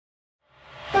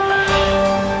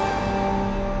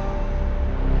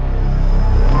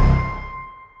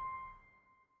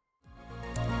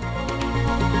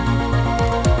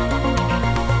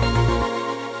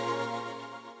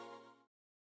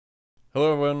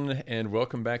Hello, everyone, and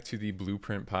welcome back to the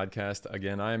Blueprint Podcast.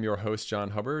 Again, I am your host, John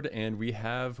Hubbard, and we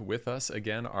have with us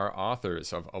again our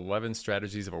authors of 11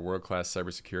 Strategies of a World-Class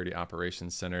Cybersecurity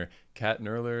Operations Center, Kathryn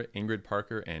Knerler, Ingrid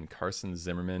Parker, and Carson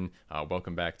Zimmerman.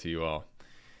 Welcome back to you all.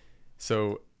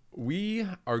 So we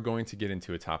are going to get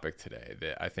into a topic today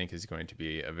that I think is going to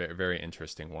be a very, very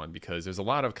interesting one because there's a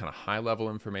lot of kind of high-level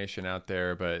information out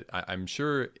there, but I'm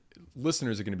sure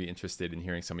listeners are going to be interested in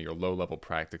hearing some of your low-level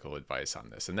practical advice on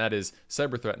this, and that is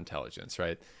cyber threat intelligence,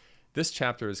 right? This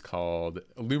chapter is called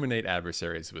Illuminate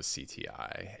Adversaries with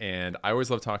CTI, and I always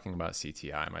love talking about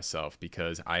CTI myself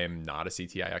because I am not a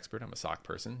CTI expert. I'm a SOC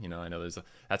person. You know, I know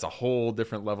that's a whole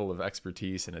different level of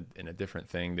expertise and a different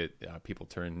thing that people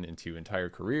turn into entire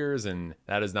careers, and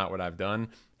that is not what I've done.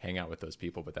 Hang out with those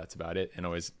people, but that's about it, and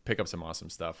always pick up some awesome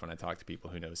stuff when I talk to people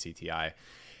who know CTI.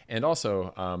 And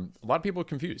also, a lot of people are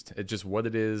confused at just what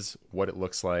it is, what it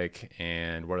looks like,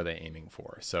 and what are they aiming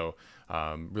for. So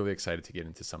really excited to get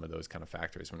into some of those kind of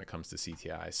factors when it comes to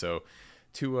CTI. So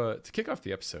to kick off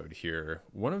the episode here,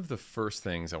 one of the first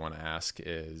things I want to ask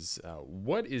is,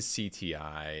 what is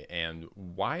CTI and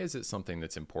why is it something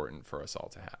that's important for us all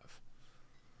to have?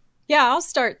 Yeah, I'll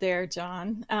start there,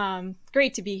 John.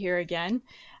 Great to be here again.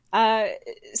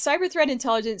 Cyber threat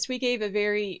intelligence, we gave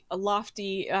a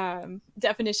lofty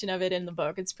definition of it in the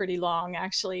book. It's pretty long,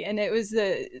 actually. And it was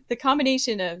the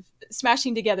combination of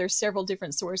smashing together several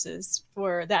different sources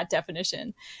for that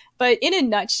definition. But in a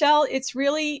nutshell, it's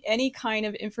really any kind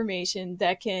of information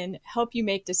that can help you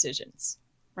make decisions,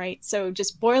 right? So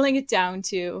just boiling it down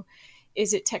to,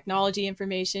 is it technology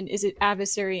information? Is it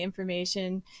adversary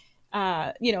information?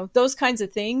 Those kinds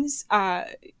of things.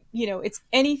 It's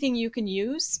anything you can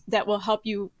use that will help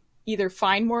you either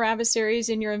find more adversaries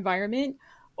in your environment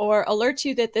or alert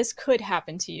you that this could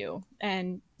happen to you.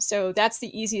 And so that's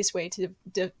the easiest way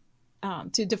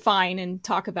to define and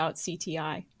talk about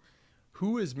CTI.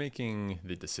 Who is making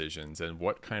the decisions and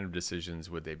what kind of decisions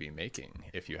would they be making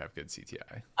if you have good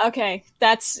CTI? Okay,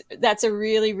 that's a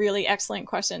really, really excellent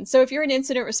question. So if you're an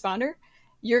incident responder,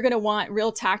 you're going to want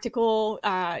real tactical,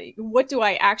 what do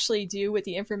I actually do with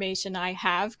the information I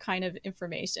have kind of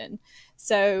information.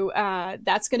 So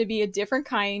that's going to be a different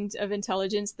kind of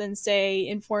intelligence than, say,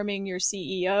 informing your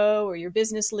CEO or your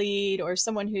business lead or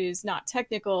someone who's not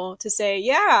technical to say,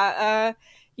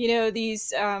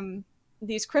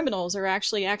 these criminals are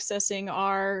actually accessing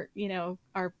our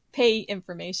pay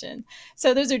information.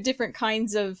 So those are different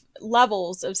kinds of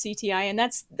levels of CTI. And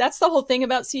that's the whole thing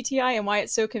about CTI and why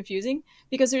it's so confusing,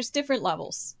 because there's different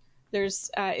levels.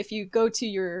 There's, if you go to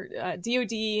your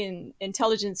DoD and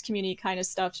intelligence community kind of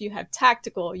stuff, you have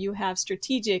tactical, you have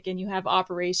strategic, and you have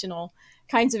operational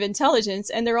kinds of intelligence,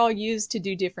 and they're all used to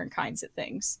do different kinds of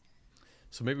things.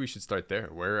 So maybe we should start there.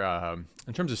 Where,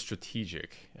 in terms of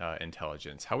strategic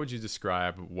intelligence, how would you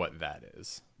describe what that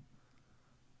is?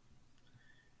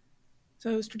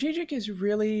 So strategic is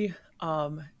really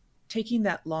taking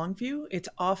that long view. It's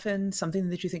often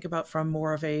something that you think about from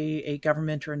more of a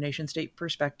government or a nation state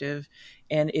perspective.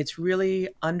 And it's really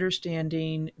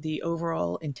understanding the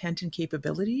overall intent and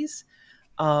capabilities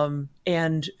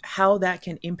and how that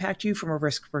can impact you from a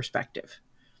risk perspective.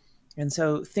 And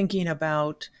so thinking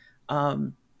about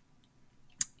again,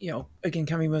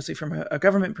 coming mostly from a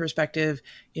government perspective,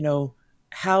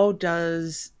 how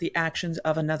does the actions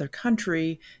of another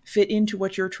country fit into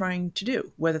what you're trying to do,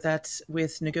 whether that's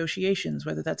with negotiations,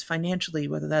 whether that's financially,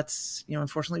 whether that's,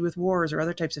 unfortunately with wars or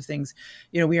other types of things.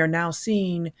 We are now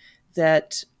seeing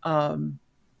that,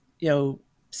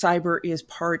 cyber is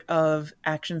part of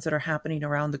actions that are happening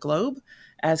around the globe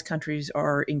as countries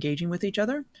are engaging with each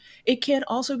other. It can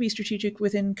also be strategic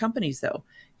within companies, though.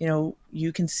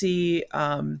 You can see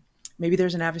maybe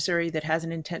there's an adversary that has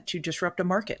an intent to disrupt a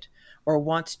market or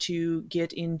wants to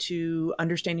get into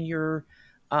understanding your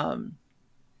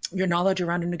knowledge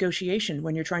around a negotiation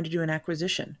when you're trying to do an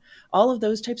acquisition. All of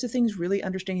those types of things, really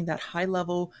understanding that high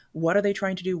level, what are they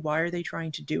trying to do? Why are they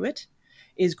trying to do it?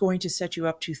 Is going to set you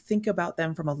up to think about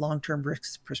them from a long-term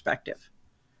risk perspective.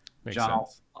 Makes John,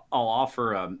 sense. I'll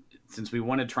offer, since we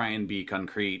want to try and be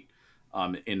concrete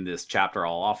in this chapter,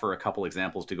 I'll offer a couple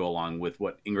examples to go along with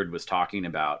what Ingrid was talking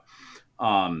about.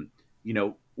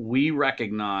 We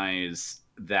recognize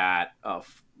that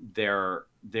there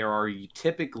are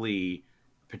typically,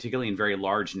 particularly in very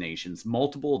large nations,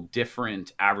 multiple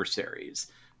different adversaries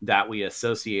that we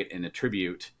associate and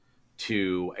attribute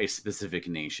to a specific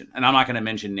nation. And I'm not going to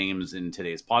mention names in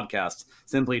today's podcast,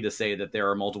 simply to say that there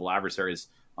are multiple adversaries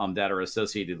that are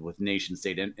associated with nation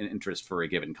state interest for a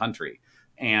given country.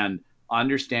 And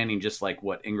understanding, just like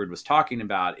what Ingrid was talking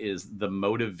about, is the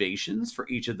motivations for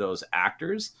each of those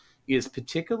actors is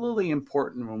particularly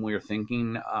important when we're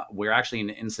thinking, we're actually in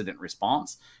incident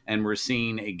response, and we're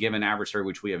seeing a given adversary,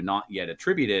 which we have not yet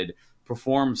attributed,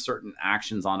 perform certain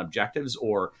actions on objectives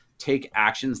or take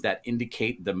actions that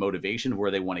indicate the motivation of where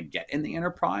they want to get in the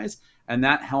enterprise. And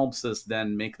that helps us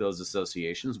then make those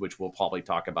associations, which we'll probably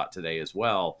talk about today as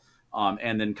well.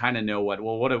 And then kind of know what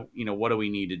do we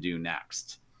need to do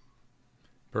next?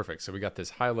 Perfect. So we got this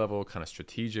high level kind of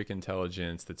strategic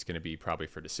intelligence that's going to be probably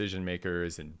for decision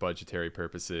makers and budgetary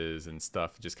purposes and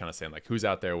stuff, just kind of saying like, who's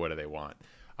out there? What do they want?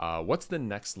 What's the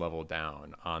next level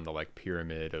down on the like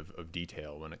pyramid of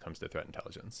detail when it comes to threat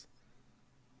intelligence?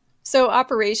 So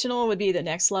operational would be the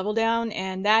next level down,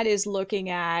 and that is looking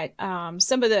at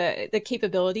some of the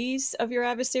capabilities of your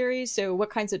adversaries. So what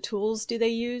kinds of tools do they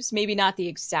use? Maybe not the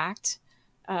exact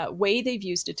way they've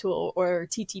used a tool, or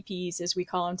TTPs as we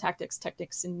call them, tactics,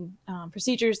 and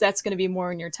procedures. That's going to be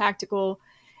more in your tactical.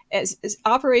 As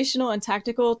operational and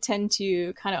tactical tend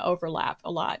to kind of overlap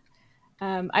a lot.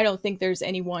 I don't think there's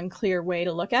any one clear way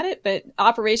to look at it, but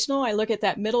operational, I look at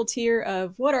that middle tier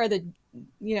of what are the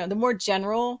more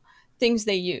general things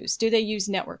they use. Do they use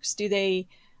networks? Do they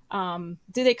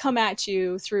come at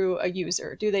you through a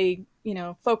user? Do they,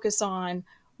 focus on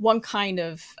one kind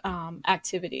of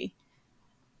activity?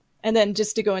 And then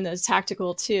just to go into the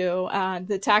tactical too,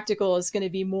 the tactical is going to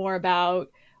be more about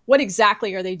what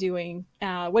exactly are they doing?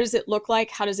 What does it look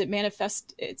like? How does it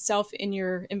manifest itself in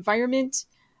your environment?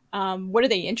 What are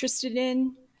they interested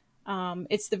in?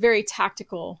 It's the very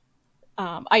tactical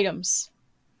items.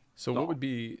 So what would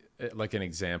be like an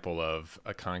example of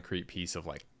a concrete piece of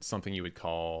like something you would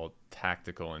call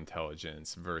tactical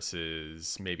intelligence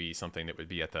versus maybe something that would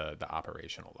be at the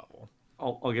operational level?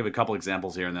 I'll give a couple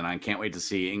examples here, and then I can't wait to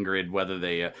see, Ingrid, whether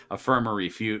they affirm or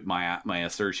refute my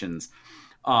assertions.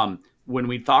 When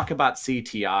we talk about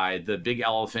CTI, the big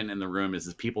elephant in the room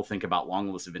is people think about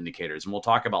long list of indicators, and we'll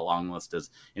talk about long list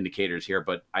as indicators here.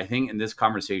 But I think in this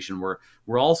conversation,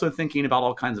 we're also thinking about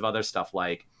all kinds of other stuff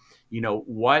like,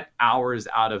 what hours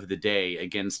out of the day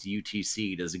against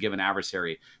UTC does a given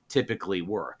adversary typically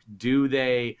work?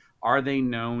 Are they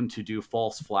known to do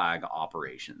false flag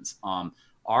operations?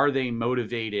 Are they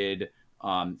motivated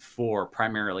for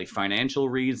primarily financial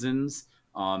reasons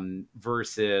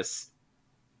versus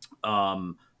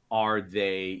are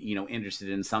they, interested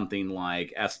in something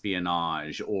like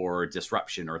espionage or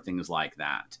disruption or things like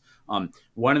that?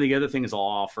 One of the other things I'll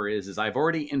offer is I've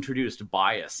already introduced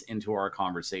bias into our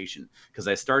conversation because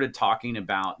I started talking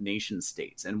about nation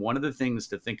states. And one of the things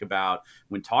to think about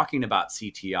when talking about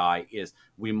CTI is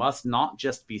we must not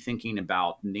just be thinking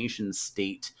about nation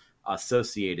state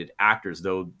associated actors,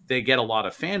 though they get a lot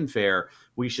of fanfare.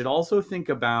 We should also think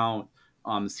about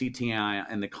CTI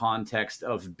in the context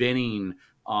of binning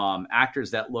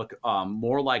actors that look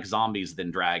more like zombies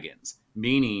than dragons,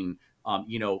 meaning,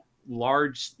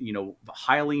 large,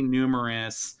 highly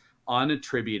numerous,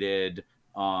 unattributed,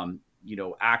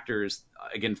 actors,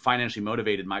 again, financially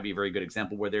motivated might be a very good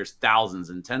example where there's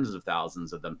thousands and tens of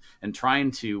thousands of them, and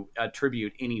trying to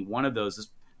attribute any one of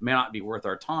those may not be worth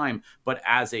our time, but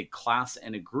as a class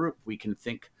and a group, we can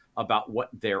think about what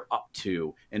they're up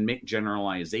to and make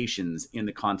generalizations in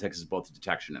the context of both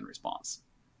detection and response.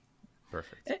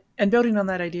 Perfect. And building on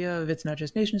that idea of it's not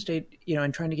just nation state,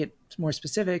 and trying to get more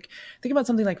specific, think about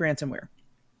something like ransomware.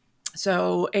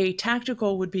 So a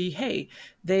tactical would be, hey,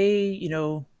 they,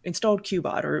 installed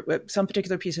Qbot or some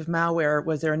particular piece of malware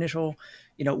was their initial,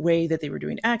 way that they were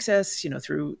doing access,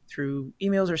 through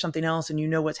emails or something else,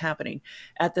 and what's happening.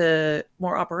 At the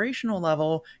more operational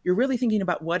level, you're really thinking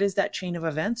about what is that chain of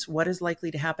events? What is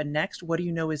likely to happen next? What do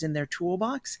you know is in their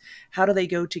toolbox? How do they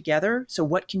go together? So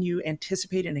what can you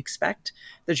anticipate and expect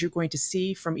that you're going to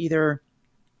see from either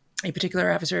a particular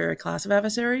adversary or a class of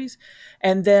adversaries?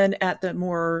 And then at the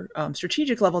more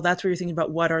strategic level, that's where you're thinking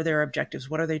about what are their objectives?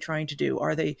 What are they trying to do?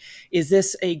 Is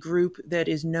this a group that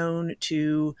is known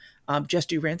to just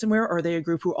do ransomware? Or are they a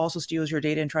group who also steals your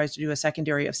data and tries to do a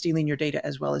secondary of stealing your data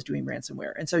as well as doing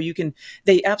ransomware? And so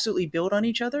they absolutely build on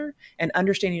each other, and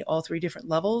understanding all three different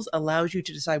levels allows you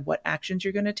to decide what actions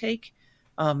you're going to take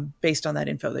based on that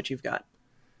info that you've got.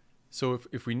 So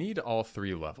if we need all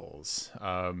three levels,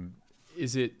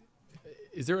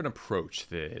 is there an approach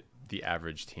that the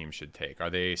average team should take? Are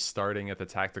they starting at the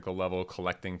tactical level,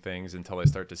 collecting things until they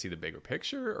start to see the bigger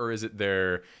picture? Or is it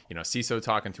their, CISO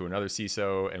talking to another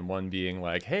CISO and one being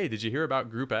like, hey, did you hear about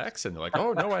Group X? And they're like,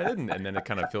 oh, no, I didn't. And then it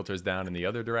kind of filters down in the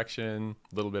other direction,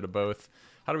 a little bit of both.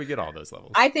 How do we get all those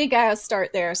levels? I think I'll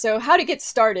start there. So how to get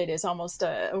started is almost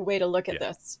a way to look at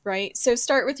this, right? So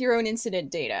start with your own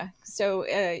incident data. So,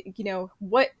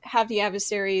 what have the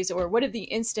adversaries or what did the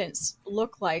instance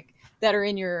look like that are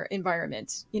in your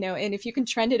environment, and if you can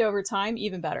trend it over time,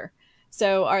 even better.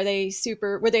 So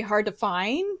were they hard to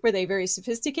find? Were they very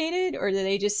sophisticated, or do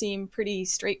they just seem pretty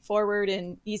straightforward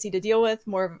and easy to deal with?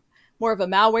 More of a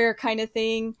malware kind of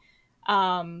thing?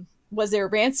 Was there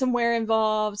ransomware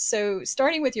involved? So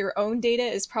starting with your own data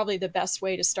is probably the best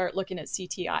way to start looking at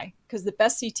CTI, because the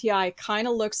best CTI kind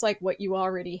of looks like what you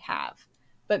already have,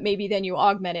 but maybe then you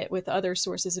augment it with other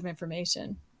sources of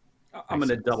information. I'm going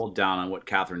to double down on what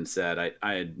Kathryn said.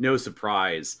 I had no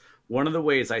surprise. One of the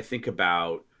ways I think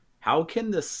about how can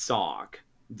the SOC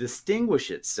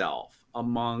distinguish itself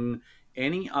among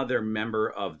any other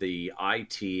member of the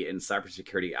IT and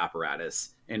cybersecurity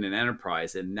apparatus in an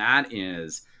enterprise, and that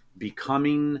is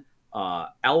becoming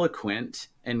eloquent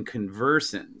and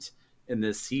conversant in the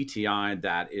CTI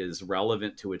that is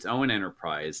relevant to its own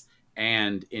enterprise,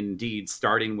 and indeed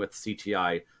starting with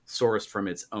CTI sourced from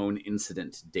its own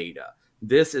incident data.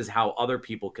 This is how other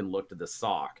people can look to the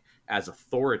SOC as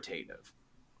authoritative.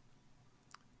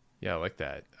 Yeah, I like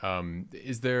that.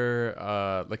 Is there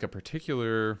like a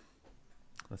particular,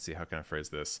 let's see, how can I phrase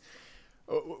this?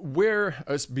 Where,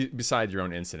 beside your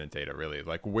own incident data, really,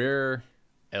 like where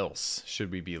else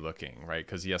should we be looking, right?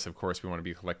 Because yes, of course, we want to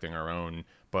be collecting our own,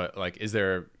 but like, it's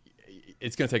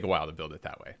going to take a while to build it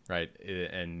that way, right?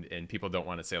 And people don't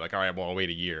want to say like, all right, well, I'll wait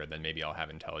a year, then maybe I'll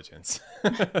have intelligence.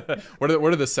 What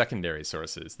are the secondary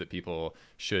sources that people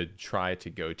should try to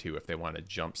go to if they want to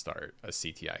jumpstart a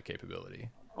CTI capability?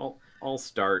 I'll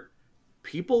start.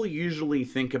 People usually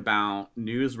think about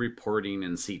news reporting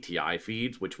and CTI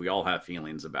feeds, which we all have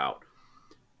feelings about.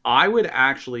 I would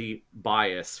actually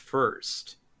bias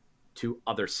first to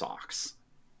other SOCs.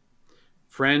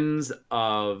 Friends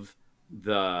of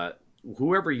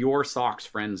whoever your SOC's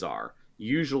friends are,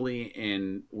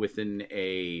 usually within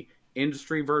a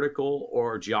industry vertical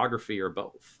or geography or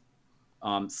both.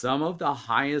 Some of the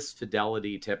highest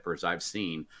fidelity tippers I've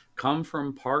seen come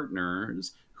from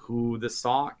partners who the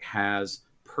SOC has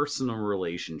personal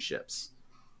relationships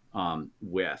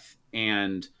with.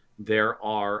 And there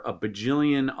are a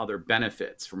bajillion other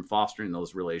benefits from fostering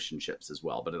those relationships as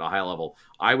well. But at a high level,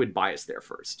 I would bias there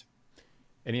first.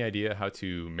 Any idea how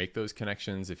to make those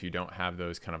connections if you don't have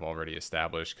those kind of already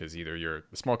established? Because either you're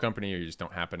a small company or you just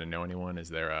don't happen to know anyone. Is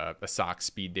there a SOC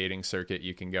speed dating circuit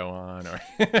you can go on, or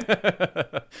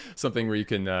something where you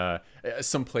can,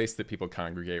 some place that people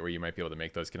congregate where you might be able to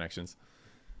make those connections?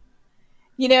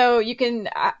 You can,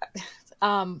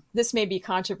 this may be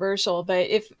controversial, but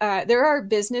if there are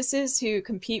businesses who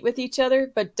compete with each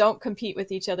other, but don't compete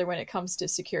with each other when it comes to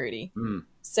security.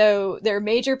 So there are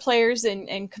major players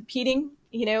in competing,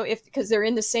 because they're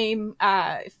in the same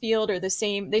field or they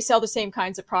sell the same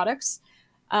kinds of products.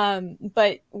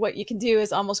 But what you can do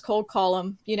is almost cold call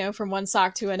them, from one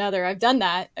SOC to another. I've done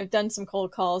that. I've done some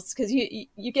cold calls because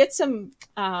you get some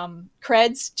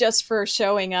creds just for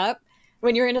showing up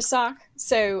when you're in a SOC.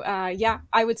 So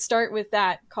I would start with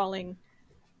that, calling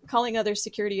other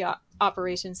security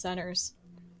operations centers.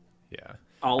 Yeah.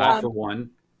 I'll offer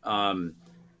one.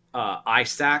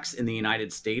 ISACs in the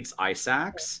United States,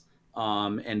 ISACs,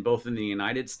 and both in the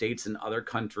United States and other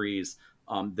countries,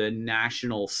 the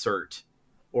national CERT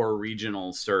or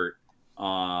regional CERT,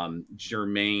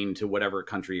 germane to whatever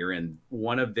country you're in,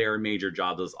 one of their major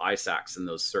jobs is ISACs and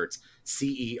those CERTs,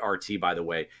 CERT, by the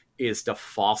way, is to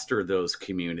foster those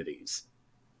communities.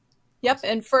 Yep,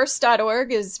 and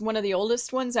first.org is one of the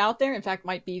oldest ones out there. In fact,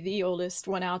 might be the oldest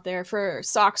one out there for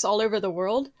SOCs all over the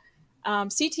world.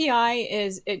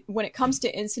 CTI when it comes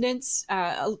to incidents,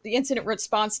 the incident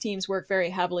response teams work very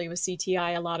heavily with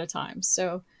CTI a lot of times.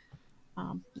 So,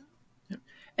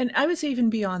 and I would say even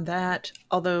beyond that,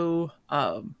 although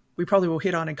we probably will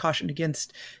hit on and caution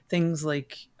against things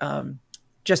like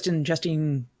just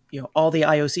ingesting all the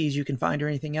IOCs you can find or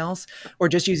anything else, or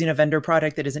just using a vendor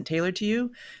product that isn't tailored to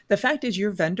you. The fact is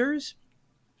your vendors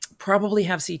probably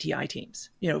have CTI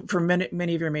teams, for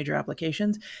many of your major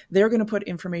applications. They're going to put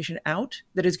information out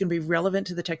that is going to be relevant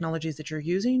to the technologies that you're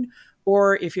using.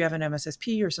 Or if you have an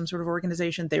MSSP or some sort of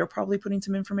organization, they're probably putting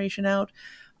some information out,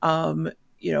 and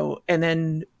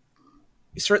then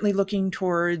certainly looking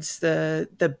towards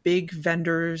the big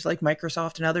vendors like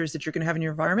Microsoft and others that you're going to have in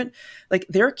your environment. Like,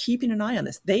 they're keeping an eye on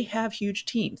this. They have huge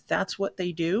teams. That's what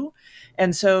they do.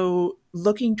 And so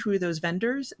looking to those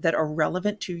vendors that are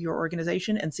relevant to your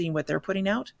organization and seeing what they're putting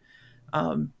out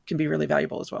can be really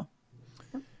valuable as well.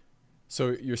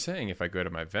 So you're saying if I go to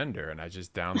my vendor and I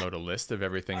just download a list of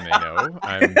everything they know,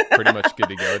 I'm pretty much good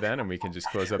to go then, and we can just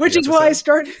close up which the is episode? why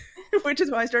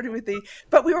I started with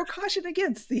but we were cautioned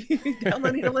against the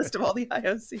downloading a list of all the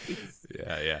IOCs.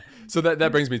 Yeah. So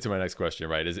that brings me to my next question,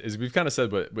 right? Is we've kind of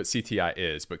said what CTI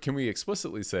is, but can we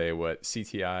explicitly say what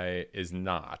CTI is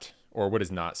not, or what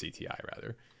is not CTI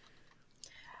rather?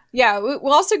 Yeah,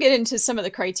 we'll also get into some of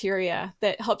the criteria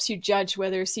that helps you judge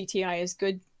whether CTI is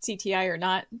good CTI or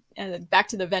not, and back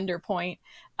to the vendor point.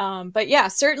 But yeah,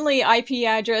 certainly IP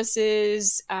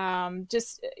addresses,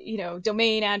 just,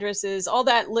 domain addresses, all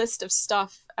that list of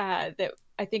stuff that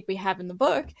I think we have in the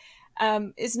book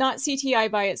is not CTI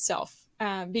by itself,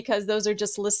 because those are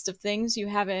just lists of things. You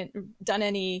haven't done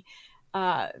any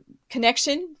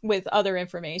connection with other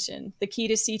information. The key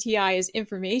to CTI is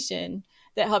information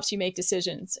that helps you make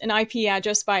decisions. An IP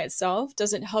address by itself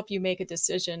doesn't help you make a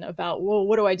decision about, well,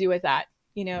 what do I do with that?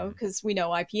 Because we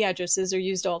know IP addresses are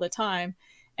used all the time.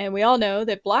 And we all know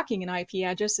that blocking an IP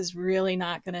address is really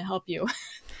not going to help you.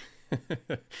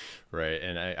 Right.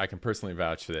 And I can personally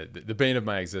vouch for that. The bane of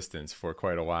my existence for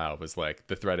quite a while was like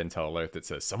the threat intel alert that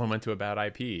says someone went to a bad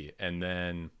IP, and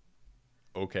then,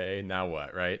 okay, now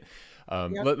what, right?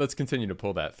 Yep. Let's continue to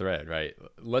pull that thread, right?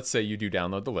 Let's say you do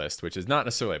download the list, which is not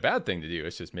necessarily a bad thing to do.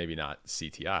 It's just maybe not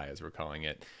CTI as we're calling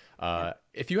it.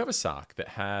 If you have a SOC that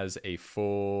has a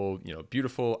full,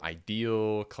 beautiful,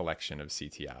 ideal collection of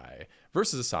CTI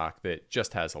versus a SOC that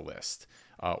just has a list,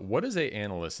 what is an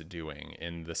analyst doing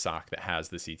in the SOC that has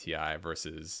the CTI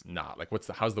versus not? Like,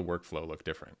 how's the workflow look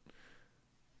different?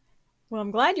 Well,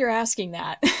 I'm glad you're asking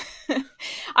that.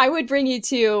 I would bring you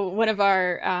to one of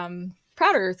our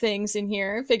prouder things in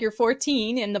here, figure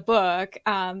 14 in the book.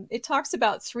 It talks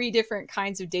about 3 different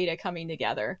kinds of data coming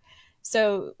together.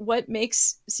 So what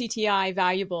makes CTI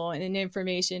valuable and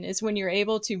information is when you're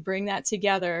able to bring that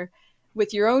together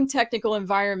with your own technical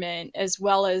environment, as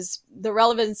well as the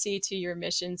relevancy to your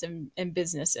missions and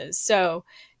businesses. So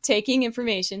taking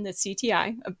information that's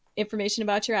CTI, information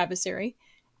about your adversary,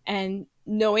 and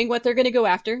knowing what they're going to go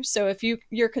after. So if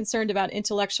you're concerned about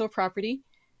intellectual property,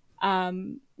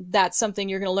 that's something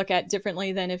you're going to look at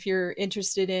differently than if you're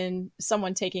interested in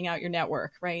someone taking out your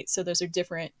network, right? So those are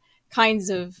different kinds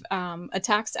of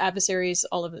attacks, adversaries,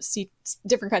 all of the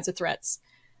different kinds of threats.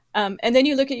 And then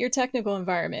you look at your technical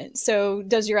environment. So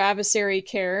does your adversary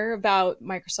care about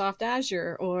Microsoft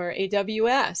Azure or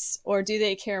AWS? Or do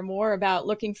they care more about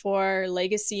looking for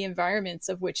legacy environments,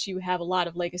 of which you have a lot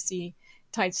of legacy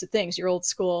types of things, your old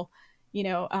school,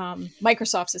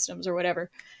 Microsoft systems or whatever,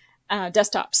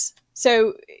 desktops.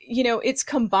 So, it's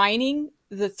combining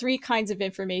the 3 kinds of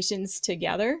informations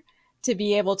together to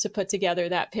be able to put together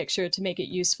that picture to make it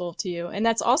useful to you. And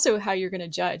that's also how you're going to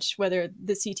judge whether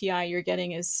the CTI you're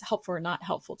getting is helpful or not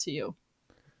helpful to you.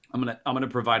 I'm gonna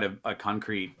provide a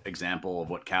concrete example of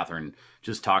what Kathryn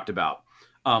just talked about.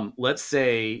 Let's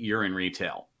say you're in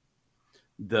retail.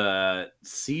 The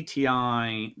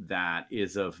CTI that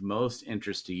is of most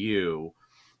interest to you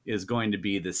is going to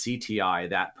be the CTI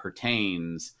that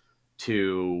pertains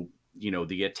to,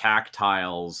 the attack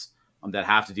tiles that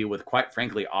have to deal with, quite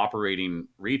frankly, operating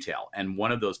retail. And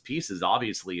one of those pieces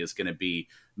obviously is going to be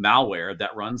malware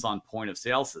that runs on point of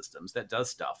sale systems that does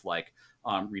stuff like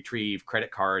retrieve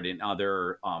credit card and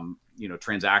other,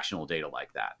 transactional data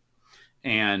like that.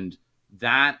 And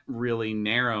that really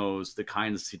narrows the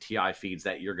kinds of CTI feeds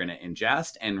that you're going to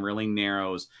ingest, and really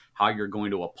narrows how you're going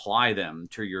to apply them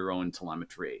to your own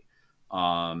telemetry.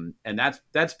 And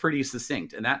that's pretty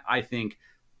succinct. And that, I think,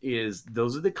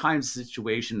 those are the kinds of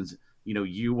situations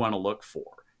you want to look for.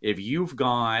 If you've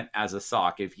got, as a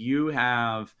SOC, if you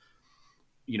have,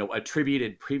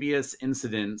 attributed previous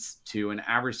incidents to an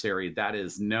adversary that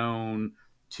is known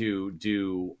to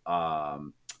do,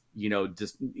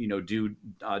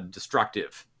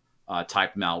 destructive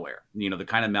type malware, the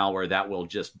kind of malware that will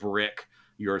just brick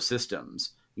your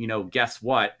systems, guess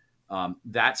what?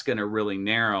 That's going to really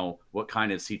narrow what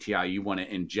kind of CTI you want to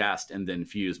ingest and then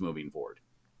fuse moving forward.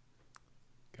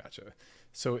 Gotcha.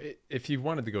 So if you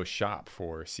wanted to go shop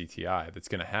for CTI that's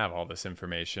going to have all this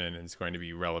information and it's going to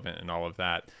be relevant and all of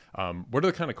that, what are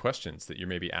the kind of questions that you're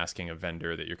maybe asking a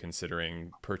vendor that you're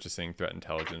considering purchasing threat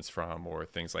intelligence from, or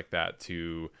things like that,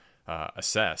 to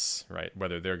assess, right,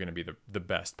 whether they're going to be the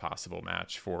best possible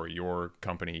match for your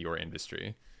company, your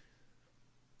industry?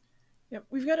 Yeah,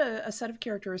 we've got a set of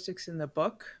characteristics in the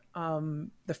book.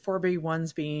 The 4 big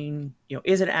ones being,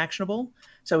 is it actionable?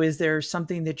 So is there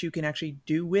something that you can actually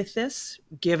do with this,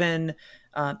 given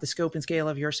the scope and scale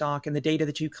of your SOC and the data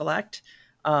that you collect?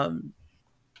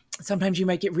 sometimes you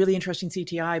might get really interesting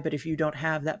CTI, but if you don't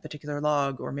have that particular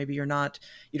log, or maybe you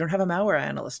don't have a malware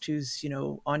analyst who's,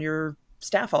 on your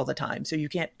staff all the time, so you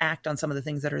can't act on some of the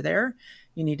things that are there,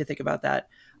 you need to think about that.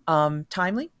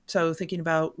 Timely. So thinking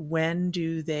about when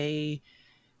do they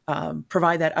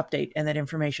provide that update and that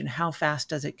information, how fast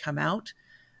does it come out?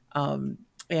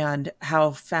 And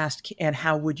how fast and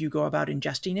how would you go about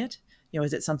ingesting it?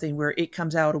 Is it something where it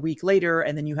comes out a week later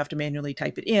and then you have to manually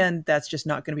type it in? That's just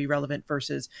not going to be relevant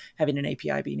versus having an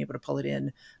API being able to pull it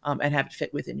in and have it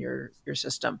fit within your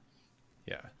system.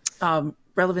 Yeah.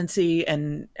 Relevancy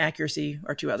and accuracy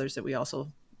are two others that we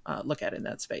also look at in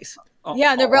that space.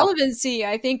 Yeah, the relevancy,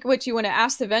 I think what you want to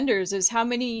ask the vendors is how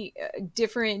many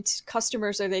different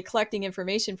customers are they collecting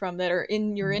information from that are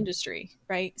in your industry,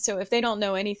 right? So if they don't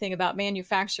know anything about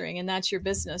manufacturing and that's your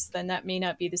business, then that may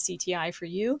not be the CTI for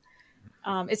you.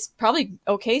 It's probably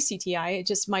okay CTI. It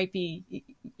just might be,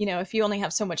 if you only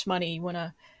have so much money, you want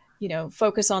to,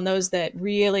 focus on those that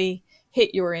really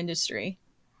hit your industry.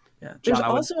 Yeah. There's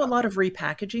also a lot of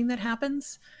repackaging that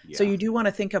happens. Yeah. So you do want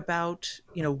to think about,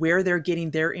 where they're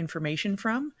getting their information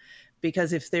from,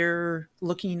 because if they're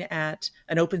looking at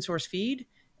an open source feed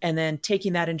and then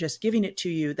taking that and just giving it to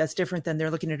you, that's different than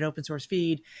they're looking at an open source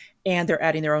feed and they're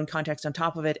adding their own context on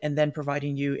top of it and then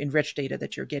providing you enriched data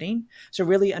that you're getting. So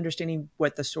really understanding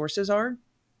what the sources are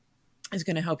is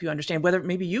going to help you understand whether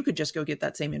maybe you could just go get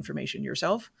that same information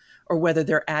yourself, or whether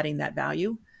they're adding that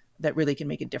value that really can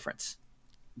make a difference.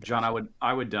 John,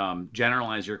 I would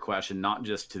generalize your question not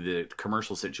just to the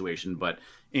commercial situation, but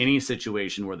any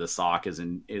situation where the SOC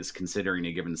is considering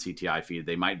a given CTI feed.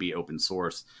 They might be open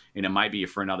source, and it might be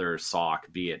for another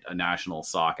SOC, be it a national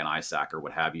SOC, an ISAC, or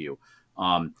what have you.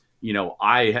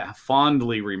 I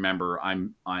fondly remember.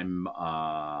 I'm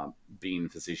being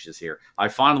facetious here. I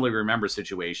fondly remember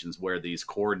situations where these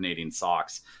coordinating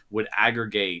SOCs would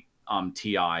aggregate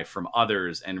TI from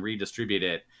others and redistribute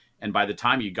it. And by the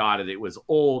time you got it, it was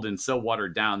old and so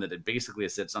watered down that it basically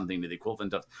said something to the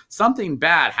equivalent of something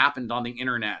bad happened on the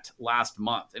internet last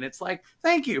month. And it's like,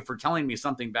 thank you for telling me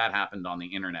something bad happened on the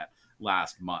internet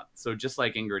last month. So just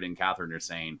like Ingrid and Kathryn are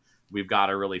saying, we've got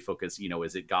to really focus,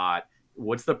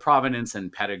 what's the provenance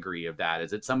and pedigree of that?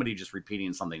 Is it somebody just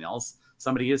repeating something else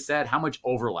somebody has said? How much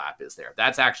overlap is there?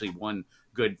 That's actually one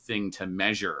good thing to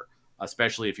measure,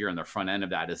 especially if you're in the front end of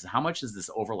that, is how much is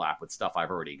this overlap with stuff I've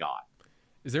already got?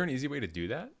 Is there an easy way to do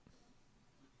that?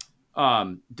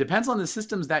 Depends on the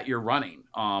systems that you're running.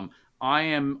 I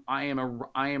am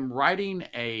writing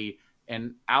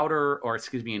an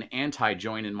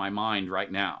anti-join in my mind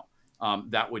right now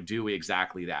that would do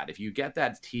exactly that. If you get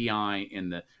that TI in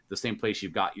the same place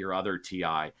you've got your other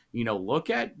TI, look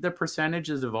at the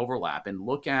percentages of overlap and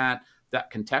look at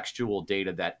that contextual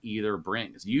data that either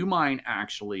brings. You might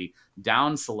actually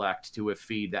down select to a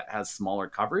feed that has smaller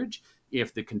coverage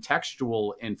if the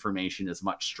contextual information is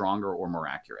much stronger or more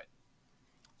accurate.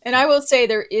 And I will say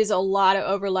there is a lot of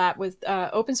overlap with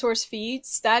open source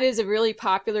feeds. That is a really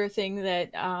popular thing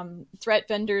that threat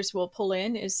vendors will pull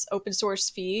in, is open source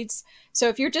feeds. So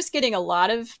if you're just getting a lot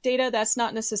of data, that's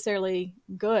not necessarily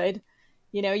good.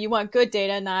 You want good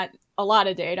data, not a lot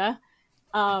of data.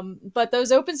 But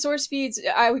those open source feeds,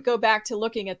 I would go back to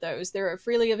looking at those. They're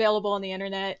freely available on the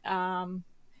internet.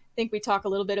 I think we talk a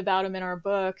little bit about them in our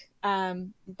book,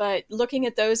 but looking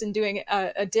at those and doing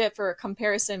a diff or a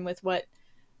comparison with what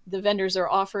the vendors are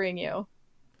offering you.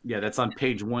 Yeah, that's on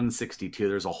page 162.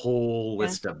 There's a whole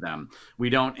list of them. We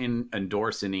don't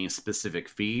endorse any specific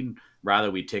feed.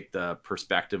 Rather, we take the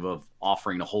perspective of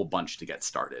offering a whole bunch to get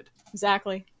started.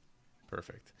 Exactly.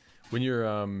 Perfect. When you're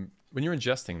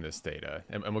ingesting this data,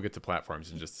 and we'll get to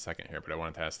platforms in just a second here, but I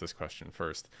wanted to ask this question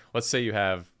first. Let's say you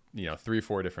have 3 or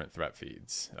 4 different threat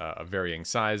feeds of varying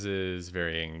sizes,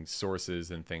 varying sources,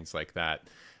 and things like that.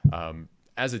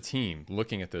 As a team,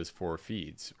 looking at those 4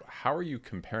 feeds, how are you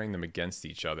comparing them against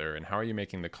each other, and how are you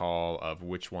making the call of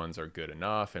which ones are good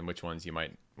enough and which ones you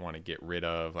might want to get rid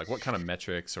of? Like, what kind of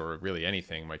metrics or really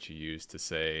anything might you use to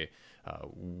say,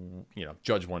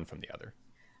 judge one from the other?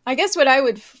 I guess what I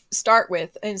would start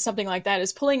with in something like that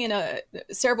is pulling in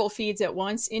several feeds at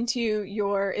once into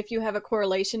if you have a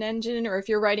correlation engine, or if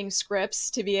you're writing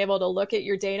scripts to be able to look at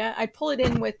your data, I'd pull it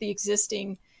in with the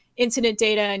existing incident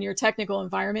data and your technical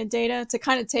environment data to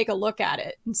kind of take a look at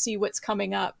it and see what's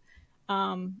coming up.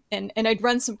 And I'd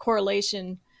run some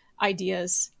correlation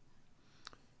ideas.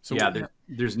 So yeah,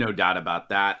 there's no doubt about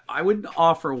that. I would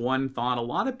offer one thought. A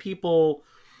lot of people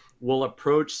will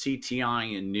approach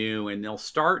CTI and new, and they'll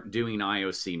start doing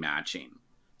IOC matching,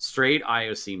 straight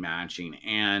IOC matching.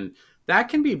 And that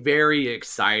can be very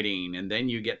exciting. And then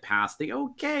you get past the,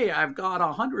 okay, I've got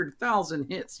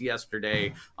 100,000 hits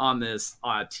yesterday on this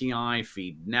TI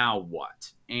feed. Now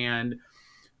what? And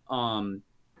all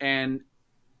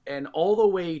the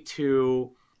way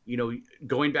to,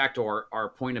 going back to our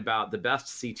point about the best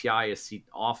CTI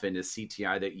often is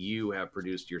CTI that you have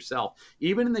produced yourself.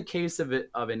 Even in the case of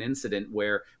an incident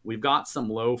where we've got some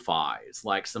lo-fis,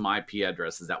 like some IP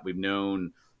addresses that we've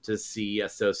known to see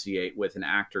associate with an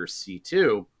actor's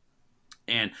C2.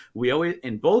 And we always,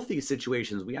 in both these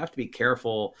situations, we have to be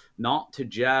careful not to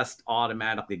just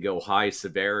automatically go high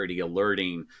severity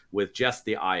alerting with just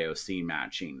the IOC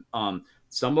matching.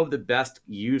 Some of the best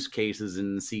use cases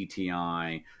in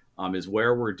CTI is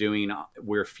where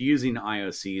we're fusing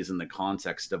IOCs in the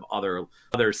context of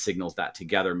other signals that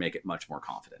together make it much more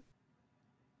confident.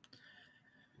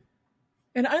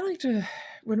 And I like to,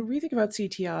 when we think about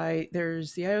CTI,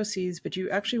 there's the IOCs, but you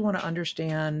actually want to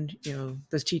understand,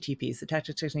 those TTPs, the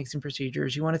tactics, techniques, and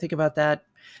procedures. You want to think about that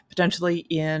potentially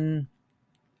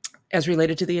as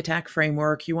related to the attack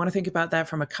framework. You want to think about that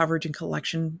from a coverage and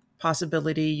collection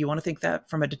possibility. You want to think that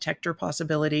from a detector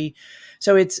possibility.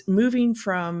 So it's moving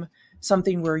from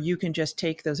something where you can just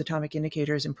take those atomic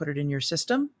indicators and put it in your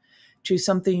system to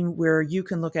something where you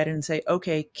can look at it and say,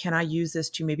 okay, can I use this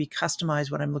to maybe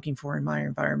customize what I'm looking for in my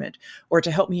environment, or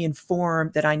to help me inform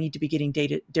that I need to be getting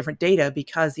different data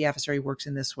because the adversary works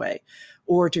in this way,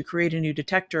 or to create a new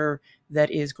detector that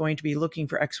is going to be looking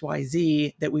for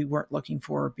XYZ that we weren't looking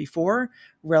for before,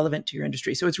 relevant to your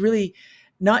industry. So it's really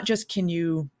not just can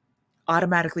you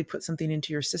automatically put something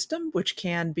into your system, which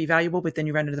can be valuable, but then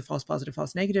you run into the false positive,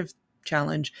 false negative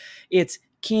challenge. It's,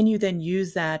 can you then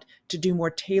use that to do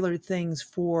more tailored things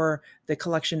for the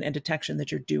collection and detection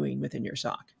that you're doing within your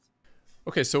SOC?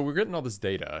 Okay, so we're getting all this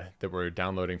data that we're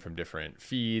downloading from different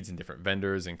feeds and different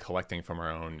vendors and collecting from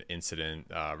our own incident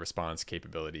response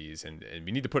capabilities, and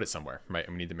we need to put it somewhere, right?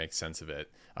 And we need to make sense of it.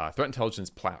 Threat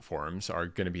intelligence platforms are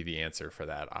going to be the answer for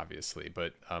that, obviously.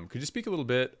 But could you speak a little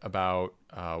bit about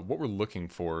what we're looking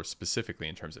for specifically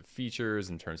in terms of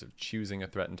features, in terms of choosing a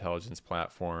threat intelligence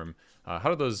platform? How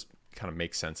do those kind of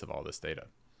make sense of all this data?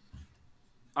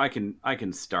 I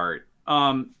can start.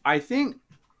 I think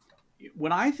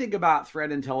when I think about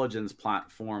threat intelligence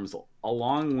platforms,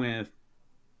 along with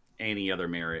any other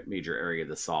major area of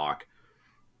the SOC,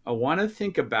 I want to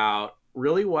think about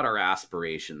really what our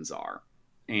aspirations are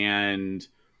and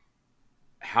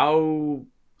how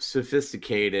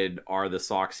sophisticated are the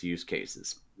SOC's use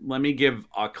cases. Let me give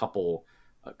a couple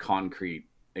concrete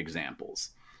examples.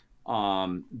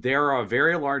 There are a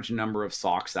very large number of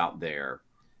SOCs out there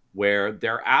where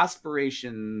their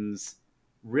aspirations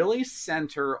really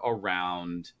center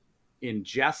around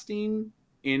ingesting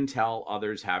intel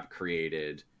others have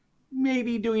created,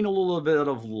 maybe doing a little bit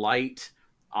of light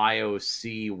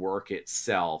IOC work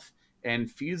itself,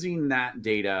 and fusing that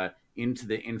data into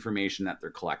the information that they're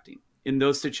collecting. In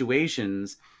those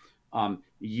situations,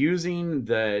 using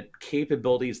the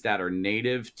capabilities that are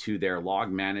native to their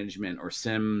log management or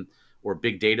SIM or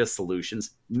big data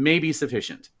solutions may be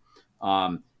sufficient.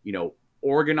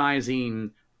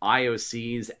 Organizing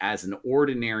IOCs as an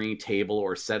ordinary table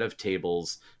or set of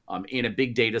tables in a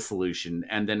big data solution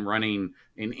and then running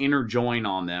an inner join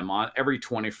on them on every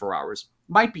 24 hours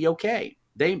might be okay.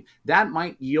 That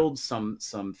might yield some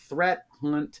threat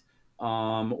hunt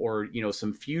or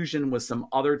some fusion with some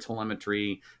other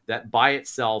telemetry that by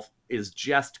itself is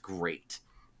just great.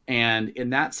 And in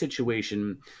that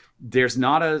situation, there's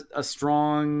not a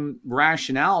strong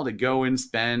rationale to go and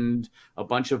spend a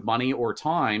bunch of money or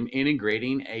time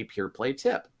integrating a pure play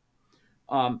tip.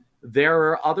 There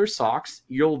are other SOCs,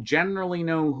 you'll generally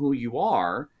know who you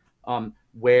are,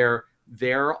 where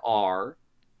there are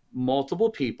multiple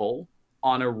people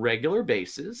on a regular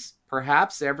basis,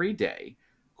 perhaps every day,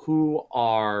 who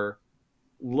are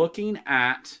looking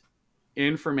at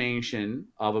information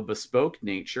of a bespoke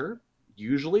nature,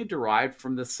 usually derived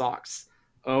from the SOC's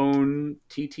own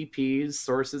TTPs,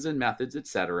 sources and methods,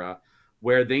 etc.,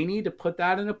 where they need to put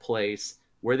that in a place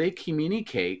where they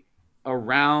communicate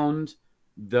around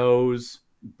those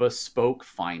bespoke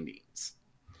findings.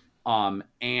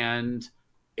 And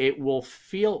they'll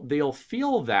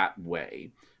feel that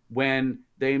way when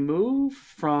they move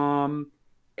from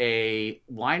a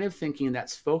line of thinking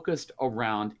that's focused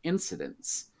around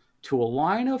incidents to a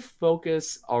line of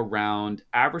focus around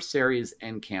adversaries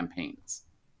and campaigns.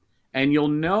 And you'll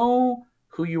know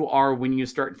who you are when you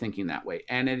start thinking that way.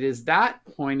 And it is that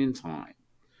point in time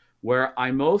where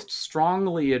I most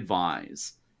strongly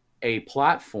advise a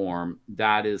platform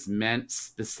that is meant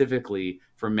specifically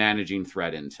for managing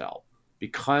threat intel.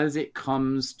 because it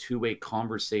comes to a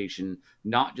conversation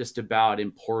not just about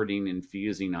importing and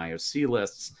fusing IOC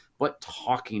lists, but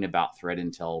talking about threat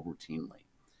intel routinely.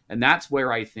 And that's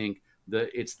where I think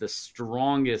it's the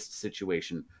strongest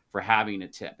situation for having a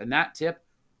tip. And that tip,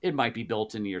 it might be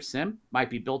built into your SIM,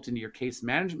 might be built into your case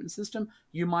management system.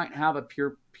 You might have a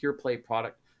pure play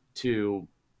product to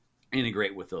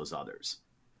integrate with those others.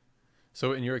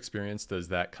 So in your experience, does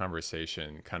that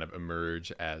conversation kind of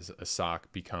emerge as a SOC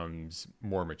becomes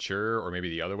more mature, or maybe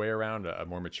the other way around, a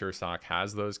more mature SOC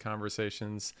has those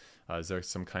conversations? Is there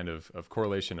some kind of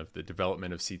correlation of the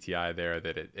development of CTI there,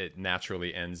 that it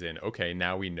naturally ends in, okay,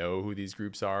 now we know who these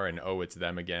groups are, and oh, it's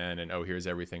them again, and oh, here's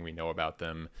everything we know about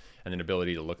them, and an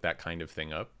ability to look that kind of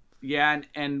thing up? Yeah,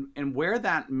 and where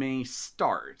that may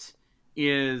start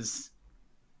is,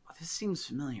 oh, this seems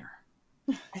familiar.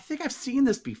 I think I've seen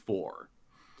this before.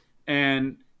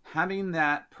 And having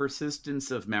that persistence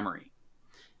of memory.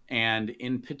 And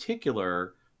in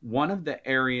particular, one of the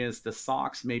areas the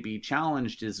SOCs may be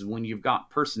challenged is when you've got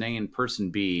person A and person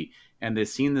B, and they've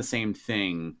seen the same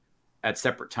thing at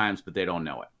separate times, but they don't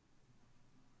know it.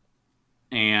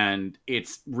 And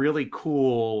it's really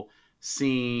cool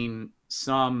seeing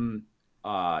some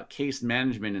case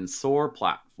management and SOAR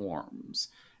platforms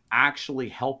actually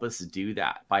help us do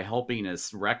that by helping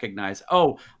us recognize,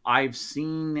 oh, I've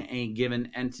seen a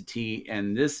given entity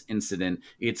in this incident.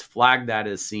 It's flagged that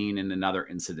as seen in another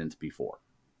incident before.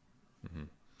 Mm-hmm.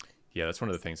 Yeah, that's one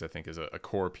of the things I think is a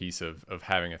core piece of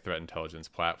having a threat intelligence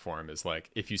platform is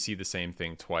like, if you see the same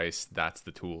thing twice, that's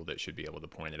the tool that should be able to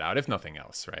point it out, if nothing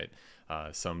else, right?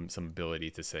 Some ability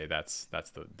to say that's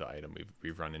the item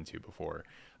we've run into before,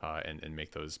 and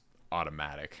make those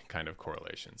automatic kind of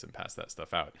correlations and pass that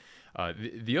stuff out.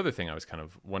 The other thing I was kind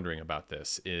of wondering about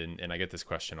this, and I get this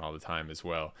question all the time as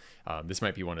well. This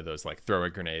might be one of those like throw a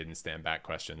grenade and stand back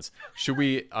questions. Should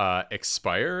we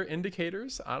expire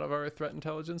indicators out of our threat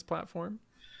intelligence platform?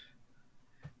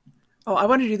 Oh, I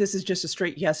want to do this as just a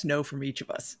straight yes, no from each of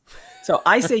us. So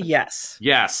I say yes.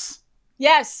 Yes.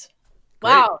 Yes.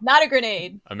 Great. Wow, not a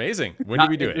grenade. Amazing. When do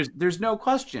we do it? There's no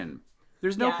question.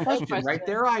 There's no question, question, right?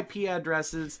 There are IP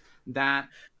addresses that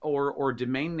or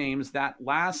domain names that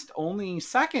last only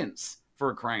seconds,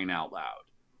 for crying out loud.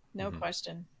 No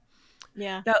question.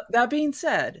 Yeah. Now, that being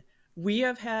said, we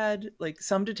have had like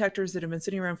some detectors that have been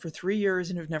sitting around for 3 years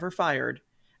and have never fired.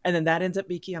 And then that ends up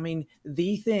becoming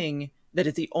the thing that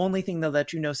is the only thing that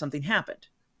lets you know something happened.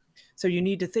 So you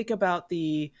need to think about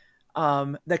the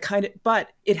kind of, but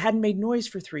it hadn't made noise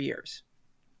for 3 years.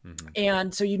 Mm-hmm.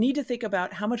 And so you need to think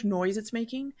about how much noise it's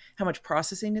making, how much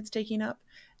processing it's taking up,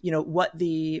 what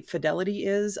the fidelity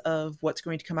is of what's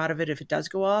going to come out of it if it does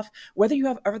go off, whether you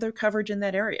have other coverage in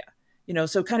that area.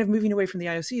 So kind of moving away from the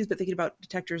IOCs, but thinking about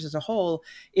detectors as a whole.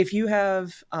 If you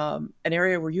have an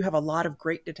area where you have a lot of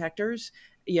great detectors,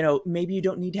 maybe you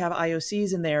don't need to have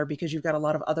IOCs in there because you've got a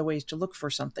lot of other ways to look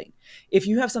for something. If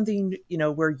you have something,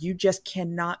 where you just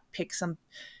cannot pick some,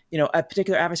 a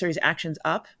particular adversary's actions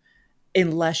up,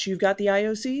 unless you've got the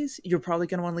IOCs, you're probably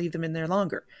going to want to leave them in there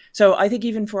longer. So I think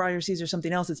even for IOCs or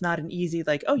something else, it's not an easy,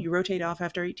 like, oh, you rotate off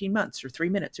after 18 months or 3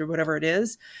 minutes or whatever it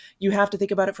is. You have to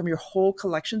think about it from your whole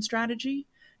collection strategy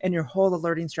and your whole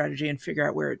alerting strategy and figure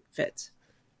out where it fits.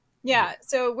 Yeah.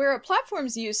 So where a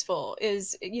platform's useful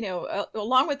is,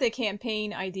 along with the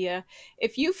campaign idea,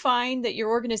 if you find that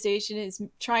your organization is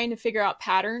trying to figure out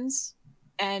patterns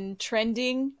and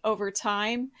trending over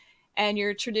time, and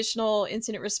your traditional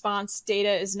incident response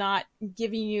data is not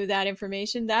giving you that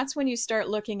information, that's when you start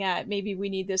looking at maybe we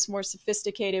need this more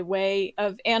sophisticated way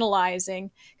of analyzing,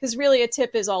 because really a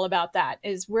tip is all about that,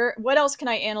 is what else can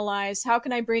I analyze? How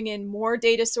can I bring in more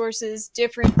data sources,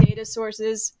 different data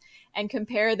sources, and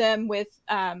compare them with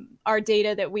our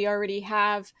data that we already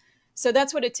have? So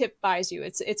that's what a tip buys you.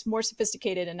 It's more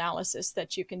sophisticated analysis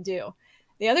that you can do.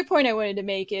 The other point I wanted to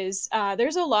make is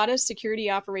there's a lot of security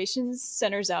operations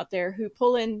centers out there who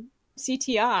pull in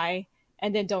CTI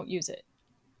and then don't use it.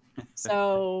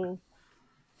 So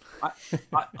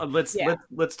let's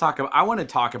talk about. I want to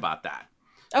talk about that.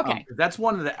 Okay, that's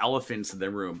one of the elephants in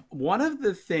the room. One of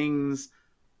the things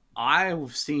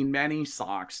I've seen many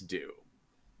SOCs do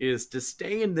is to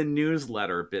stay in the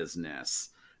newsletter business.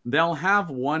 They'll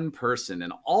have one person,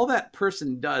 and all that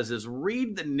person does is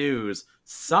read the news,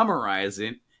 summarize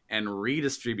it, and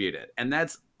redistribute it. And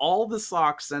that's all the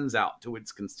SOC sends out to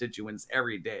its constituents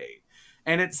every day.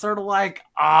 And it's sort of like,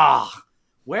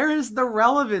 where is the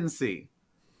relevancy,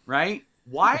 right?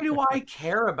 Why do I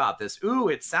care about this? Ooh,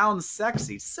 it sounds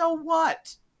sexy. So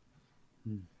what?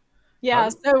 Yeah,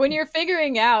 so when you're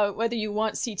figuring out whether you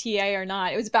want CTA or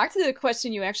not, it was back to the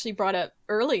question you actually brought up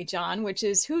early, John, which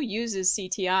is who uses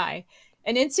CTI?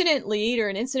 An incident lead or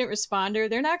an incident responder,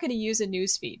 they're not going to use a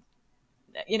news feed.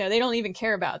 They don't even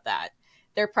care about that.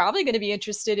 They're probably going to be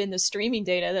interested in the streaming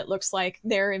data that looks like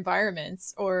their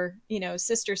environments or,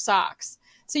 sister socks.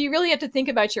 So you really have to think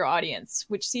about your audience,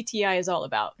 which CTI is all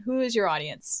about. Who is your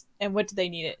audience and what do they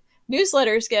need it?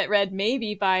 Newsletters get read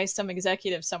maybe by some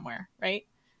executive somewhere, right?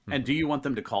 And do you want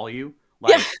them to call you?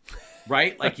 Like,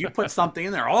 right? Like you put something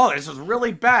in there. Oh, this is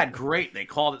really bad. Great. They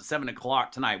called at 7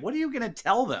 o'clock tonight. What are you going to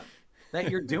tell them that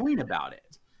you're doing about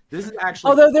it? This is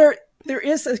actually... Although there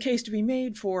is a case to be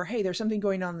made for, hey, there's something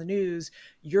going on in the news.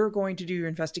 You're going to do your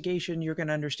investigation. You're going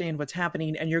to understand what's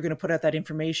happening, and you're going to put out that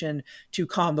information to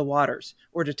calm the waters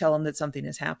or to tell them that something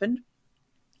has happened.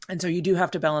 And so you do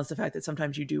have to balance the fact that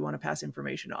sometimes you do want to pass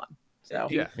information on. So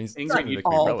yeah, it means it's not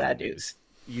all bad news.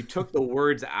 You took the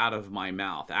words out of my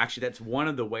mouth. Actually, that's one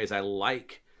of the ways I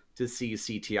like to see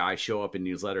CTI show up in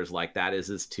newsletters like that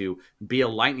is to be a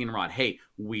lightning rod. Hey,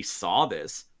 we saw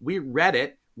this. We read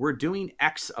it. We're doing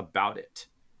X about it.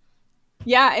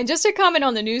 Yeah, and just to comment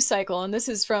on the news cycle, and this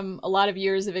is from a lot of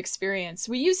years of experience,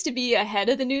 we used to be ahead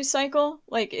of the news cycle.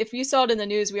 Like if you saw it in the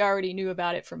news, we already knew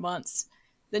about it for months.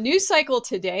 The news cycle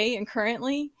today and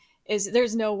currently is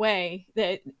there's no way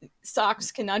that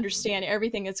SOCs can understand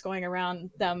everything that's going around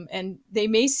them. And they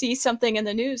may see something in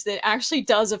the news that actually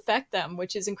does affect them,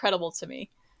 which is incredible to me.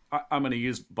 I'm going to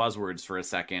use buzzwords for a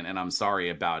second, and I'm sorry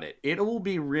about it. It will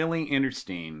be really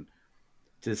interesting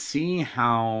to see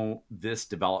how this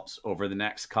develops over the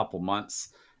next couple months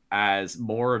as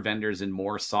more vendors and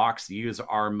more SOCs use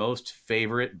our most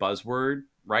favorite buzzword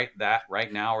right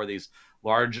now are these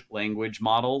large language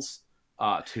models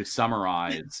to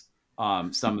summarize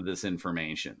some of this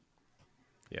information.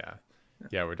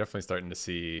 Yeah, we're definitely starting to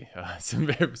see some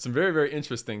very, very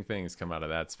interesting things come out of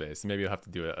that space. Maybe you'll have to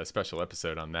do a special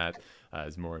episode on that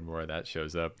as more and more of that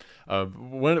shows up.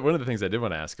 One of the things I did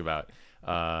want to ask about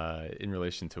in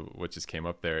relation to what just came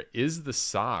up there is the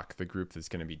SOC, the group that's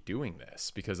going to be doing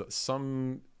this, because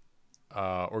some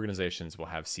organizations will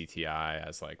have CTI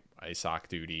as like a SOC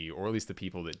duty, or at least the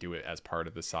people that do it as part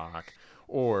of the SOC,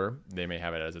 or they may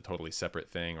have it as a totally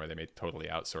separate thing, or they may totally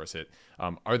outsource it.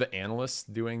 Are the analysts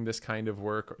doing this kind of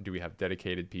work? Do we have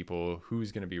dedicated people?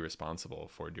 Who's going to be responsible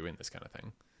for doing this kind of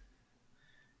thing?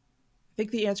 I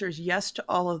think the answer is yes to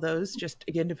all of those, just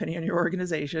again, depending on your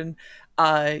organization.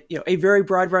 A very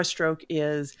broad brushstroke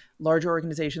is larger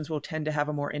organizations will tend to have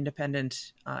a more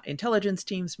independent intelligence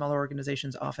team. Smaller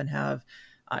organizations often have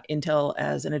intel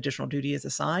as an additional duty is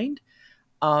assigned.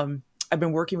 I've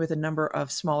been working with a number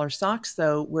of smaller SOCs,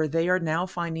 though, where they are now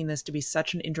finding this to be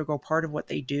such an integral part of what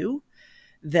they do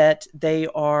that they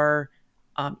are,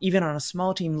 even on a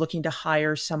small team, looking to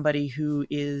hire somebody who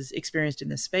is experienced in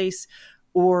this space,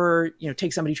 or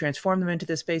take somebody, transform them into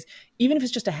this space, even if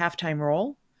it's just a half-time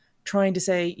role, trying to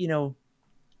say,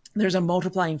 there's a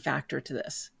multiplying factor to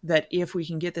this, that if we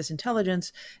can get this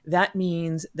intelligence, that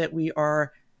means that we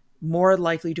are more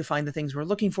likely to find the things we're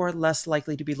looking for, less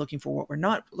likely to be looking for what we're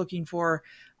not looking for,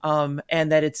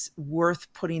 and that it's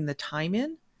worth putting the time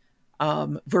in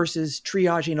versus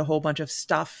triaging a whole bunch of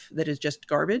stuff that is just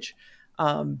garbage.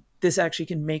 This actually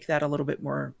can make that a little bit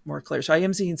more clear. So I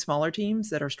am seeing smaller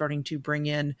teams that are starting to bring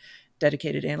in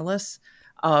dedicated analysts.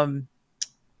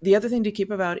 The other thing to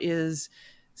keep about is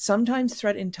sometimes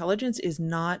threat intelligence is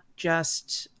not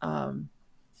just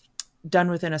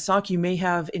done within a SOC. You may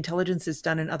have intelligence that's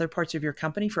done in other parts of your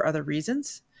company for other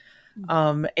reasons.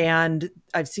 And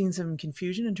I've seen some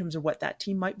confusion in terms of what that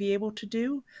team might be able to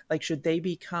do. Like, should they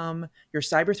become your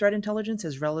cyber threat intelligence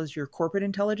as well as your corporate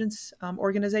intelligence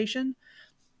organization?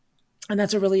 And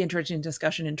that's a really interesting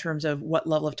discussion in terms of what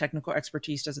level of technical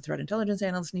expertise does a threat intelligence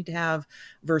analyst need to have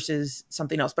versus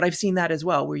something else. But I've seen that as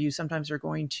well, where you sometimes are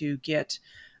going to get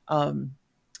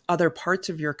other parts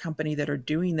of your company that are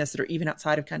doing this, that are even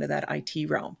outside of kind of that IT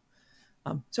realm.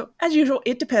 So as usual,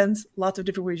 it depends. Lots of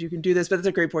different ways you can do this, but that's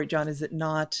a great point, John, is that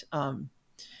not,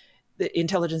 the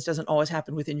intelligence doesn't always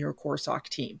happen within your core SOC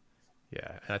team.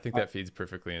 Yeah, and I think that feeds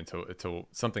perfectly into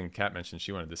something Kat mentioned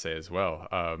she wanted to say as well.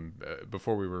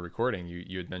 Before we were recording,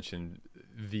 you had mentioned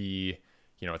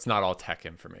it's not all tech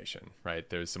information, right?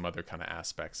 There's some other kind of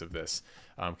aspects of this.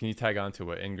 Can you tag on to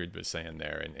what Ingrid was saying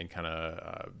there and kind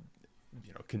of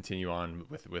continue on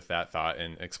with that thought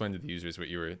and explain to the users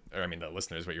the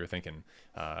listeners what you were thinking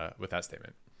with that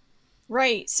statement?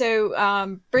 Right.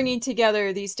 So bringing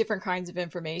together these different kinds of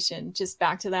information, just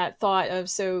back to that thought of,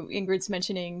 so Ingrid's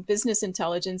mentioning business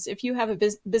intelligence. If you have a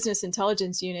business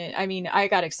intelligence unit, I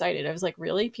got excited. I was like,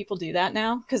 really? People do that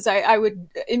now? Because I would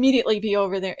immediately be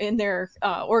over there in their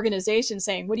organization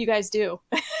saying, what do you guys do?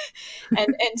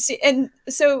 and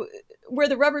so where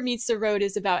the rubber meets the road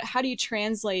is about how do you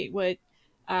translate what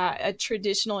a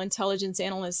traditional intelligence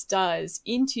analyst does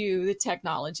into the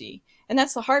technology. And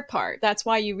that's the hard part. That's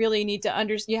why you really need to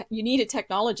understand. You need a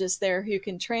technologist there who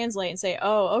can translate and say,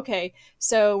 oh, okay,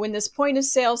 so when this point of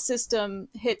sale system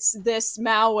hits this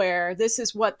malware, this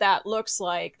is what that looks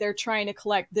like. They're trying to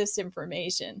collect this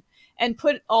information and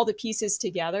put all the pieces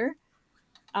together.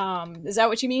 Is that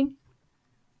what you mean?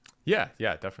 Yeah,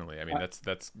 definitely. I mean,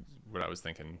 that's what I was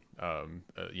thinking,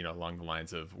 along the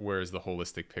lines of where's the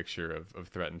holistic picture of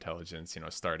threat intelligence,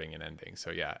 starting and ending.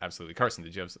 So yeah, absolutely. Carson,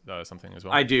 did you have something as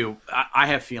well? I do. I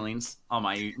have feelings.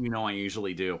 I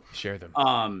usually do. Share them.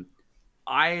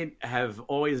 I have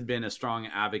always been a strong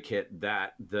advocate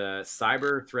that the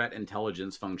cyber threat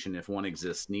intelligence function, if one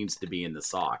exists, needs to be in the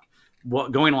SOC.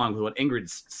 Going along with what Ingrid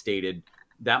stated,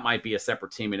 that might be a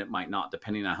separate team and it might not,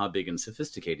 depending on how big and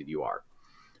sophisticated you are.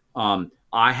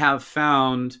 I have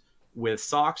found with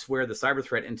SOCs where the cyber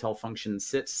threat intel function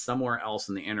sits somewhere else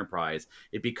in the enterprise,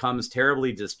 it becomes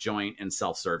terribly disjoint and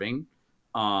self-serving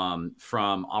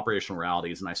from operational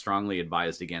realities, and I strongly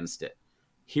advised against it.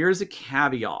 Here's a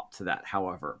caveat to that,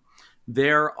 however.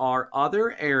 There are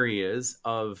other areas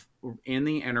in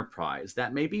the enterprise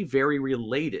that may be very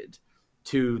related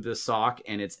to the SOC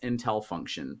and its intel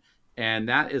function, and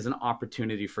that is an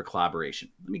opportunity for collaboration.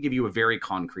 Let me give you a very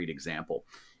concrete example.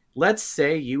 Let's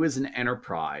say you as an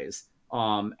enterprise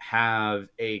have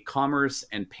a commerce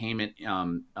and payment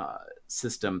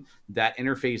system that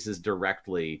interfaces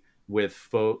directly with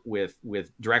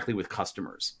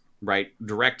customers, right?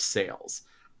 Direct sales.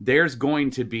 There's going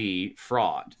to be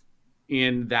fraud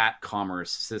in that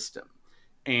commerce system.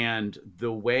 And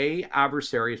the way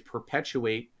adversaries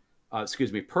perpetrate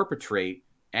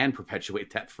and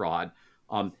perpetuate that fraud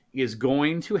is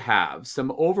going to have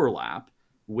some overlap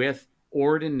with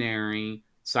ordinary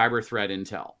cyber threat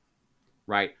intel,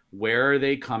 right? Where are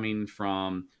they coming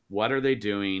from? What are they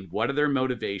doing? What are their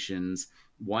motivations?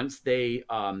 Once they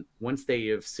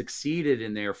have succeeded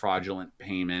in their fraudulent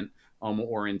payment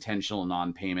or intentional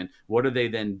non-payment, what are they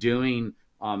then doing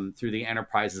through the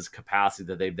enterprise's capacity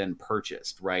that they've then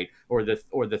purchased, right? Or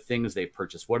the things they've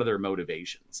purchased? What are their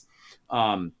motivations?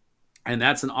 And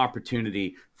that's an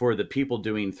opportunity for the people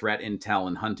doing threat intel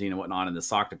and hunting and whatnot in the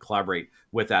SOC to collaborate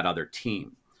with that other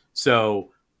team. So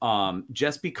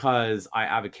just because I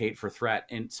advocate for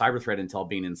cyber threat intel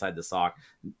being inside the SOC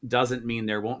doesn't mean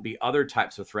there won't be other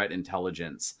types of threat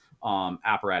intelligence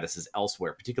apparatuses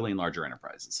elsewhere, particularly in larger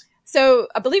enterprises. So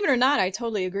believe it or not, I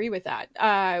totally agree with that.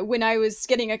 When I was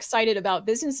getting excited about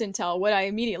business intel, what I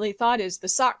immediately thought is the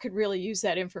SOC could really use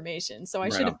that information. So I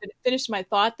should have finished my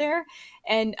thought there.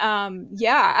 And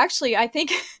actually, I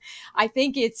think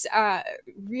it's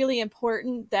really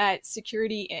important that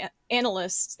security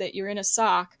analysts, that you're in a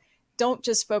SOC, don't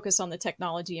just focus on the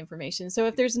technology information. So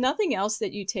if there's nothing else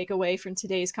that you take away from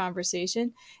today's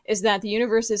conversation, is that the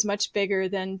universe is much bigger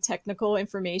than technical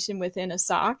information within a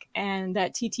SOC, and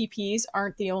that TTPs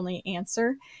aren't the only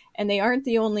answer, and they aren't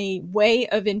the only way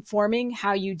of informing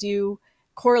how you do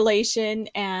correlation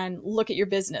and look at your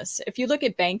business. If you look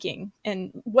at banking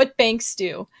and what banks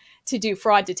do to do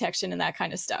fraud detection and that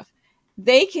kind of stuff,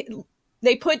 they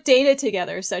put data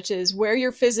together, such as where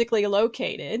you're physically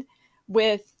located,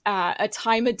 with a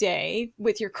time of day,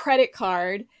 with your credit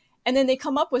card, and then they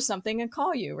come up with something and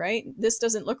call you, right? This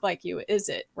doesn't look like you, is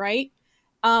it, right?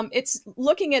 It's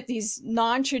looking at these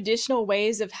non-traditional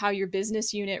ways of how your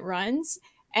business unit runs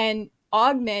and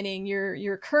augmenting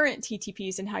your current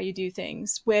TTPs and how you do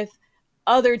things with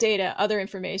other data, other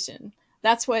information.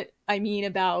 That's what I mean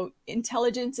about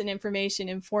intelligence and information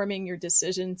informing your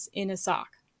decisions in a SOC.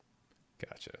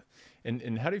 Gotcha.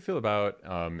 And how do you feel about,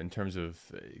 in terms of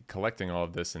collecting all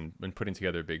of this and putting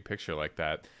together a big picture like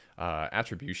that,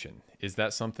 attribution? Is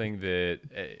that something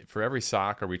that for every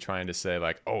SOC, are we trying to say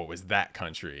like, oh, it was that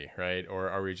country, right?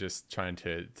 Or are we just trying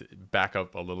to back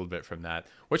up a little bit from that?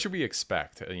 What should we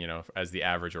expect, as the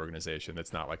average organization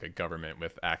that's not like a government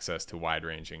with access to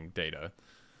wide-ranging data?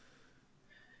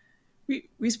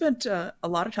 We spent a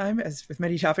lot of time, as with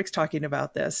many topics, talking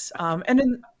about this.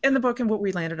 And in the book, and what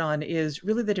we landed on is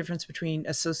really the difference between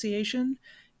association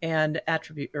and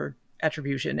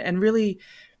attribution. And really,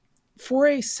 for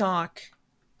a SOC,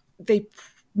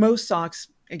 most SOCs,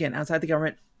 again, outside the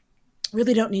government,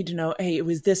 really don't need to know, hey, it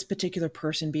was this particular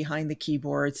person behind the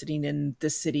keyboard sitting in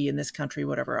this city, in this country,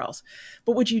 whatever else.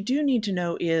 But what you do need to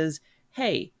know is,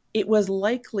 hey, it was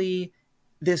likely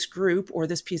this group or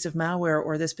this piece of malware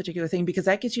or this particular thing, because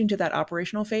that gets you into that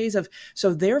operational phase of,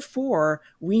 so therefore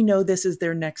we know this is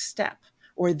their next step,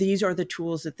 or these are the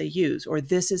tools that they use, or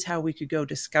this is how we could go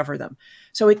discover them.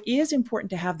 So it is important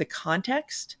to have the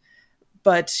context,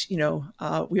 But,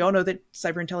 we all know that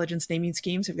cyber intelligence naming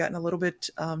schemes have gotten a little bit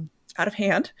out of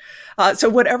hand. So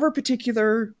whatever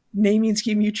particular naming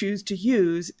scheme you choose to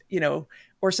use,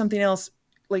 or something else,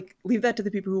 like leave that to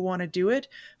the people who want to do it.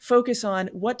 Focus on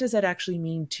what does that actually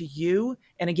mean to you?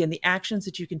 And again, the actions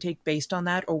that you can take based on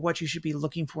that, or what you should be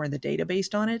looking for in the data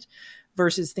based on it,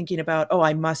 versus thinking about, oh,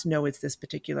 I must know it's this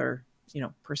particular,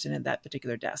 person in that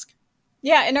particular desk.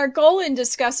 Yeah, and our goal in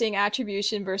discussing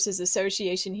attribution versus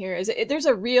association here is there's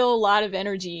a real lot of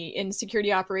energy in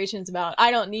security operations about,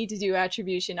 I don't need to do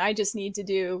attribution, I just need to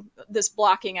do this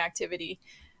blocking activity.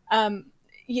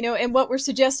 And what we're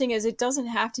suggesting is it doesn't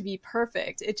have to be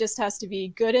perfect. It just has to be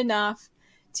good enough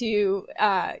to,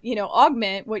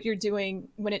 augment what you're doing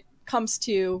when it comes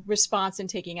to response and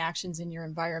taking actions in your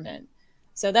environment.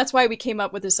 So that's why we came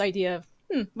up with this idea of,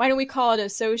 why don't we call it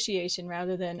association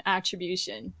rather than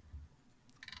attribution?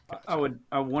 I would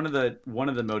one of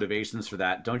the motivations for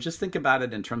that, don't just think about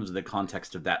it in terms of the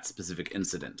context of that specific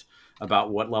incident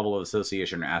about what level of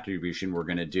association or attribution we're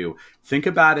going to do. Think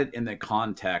about it in the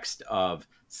context of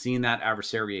seeing that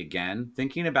adversary again,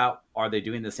 thinking about, are they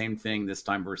doing the same thing this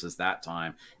time versus that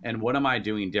time? And what am I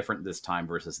doing different this time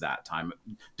versus that time?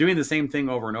 Doing the same thing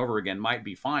over and over again might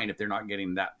be fine if they're not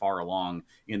getting that far along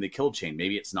in the kill chain.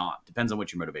 Maybe it's not. Depends on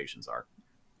what your motivations are.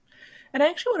 And I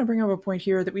actually want to bring up a point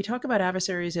here that we talk about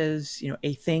adversaries as,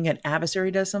 a thing, an adversary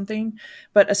does something,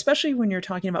 but especially when you're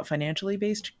talking about financially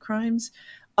based crimes,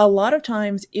 a lot of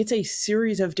times it's a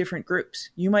series of different groups.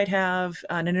 You might have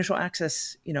an initial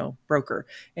access, broker,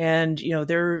 and,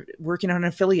 they're working on an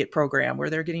affiliate program where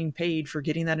they're getting paid for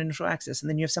getting that initial access. And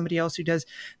then you have somebody else who does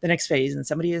the next phase, and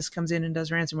somebody else comes in and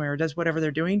does ransomware or does whatever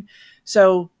they're doing.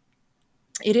 So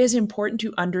it is important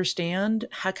to understand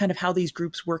how these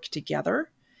groups work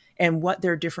together and what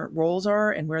their different roles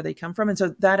are and where they come from. And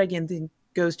so that, again, then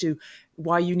goes to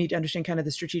why you need to understand kind of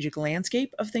the strategic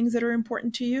landscape of things that are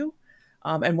important to you,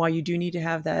 and why you do need to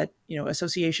have that,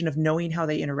 association of knowing how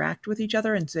they interact with each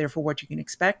other and therefore what you can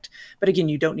expect. But again,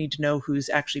 you don't need to know who's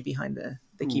actually behind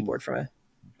the keyboard from a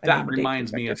that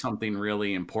reminds me of something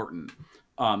really important.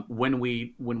 When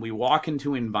we walk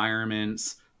into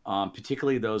environments,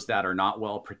 particularly those that are not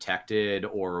well protected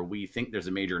or we think there's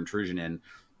a major intrusion in,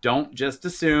 don't just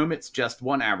assume it's just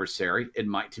one adversary. It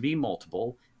might be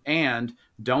multiple. And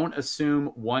don't assume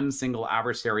one single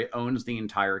adversary owns the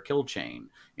entire kill chain.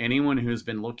 Anyone who's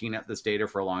been looking at this data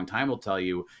for a long time will tell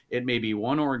you it may be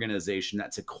one organization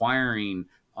that's acquiring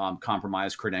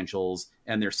compromised credentials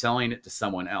and they're selling it to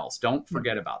someone else. Don't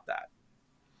forget about that.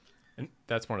 And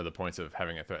that's one of the points of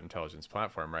having a threat intelligence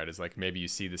platform, right? Is like maybe you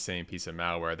see the same piece of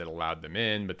malware that allowed them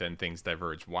in, but then things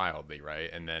diverge wildly, right?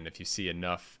 And then if you see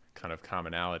enough kind of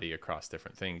commonality across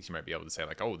different things, you might be able to say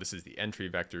like, oh, this is the entry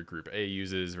vector group A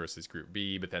uses versus group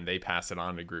B, but then they pass it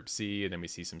on to group C, and then we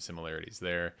see some similarities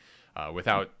there,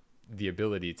 without the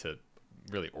ability to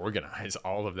really organize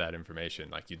all of that information.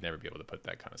 Like you'd never be able to put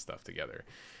that kind of stuff together.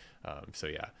 So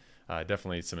yeah,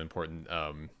 definitely some important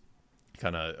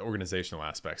kind of organizational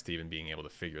aspects to even being able to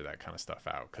figure that kind of stuff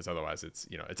out, because otherwise it's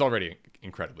it's already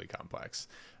incredibly complex.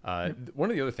 One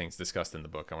of the other things discussed in the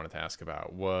book I wanted to ask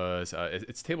about was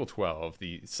it's table 12,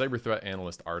 the cyber threat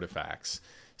analyst artifacts.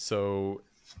 So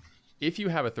if you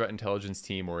have a threat intelligence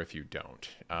team or if you don't,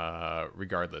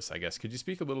 regardless, I guess, could you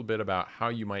speak a little bit about how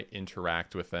you might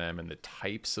interact with them and the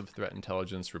types of threat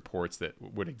intelligence reports that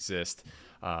would exist?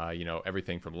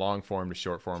 Everything from long form to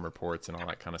short form reports and all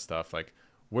that kind of stuff. Like,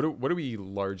 what are we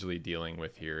largely dealing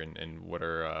with here, and what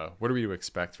are we to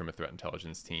expect from a threat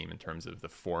intelligence team in terms of the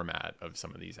format of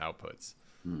some of these outputs?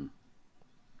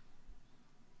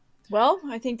 Well,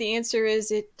 I think the answer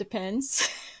is it depends.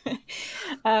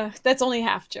 That's only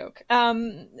half joke.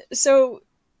 Cyber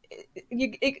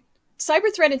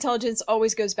threat intelligence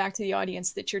always goes back to the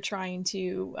audience that you're trying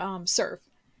to serve.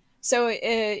 So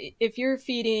if you're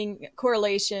feeding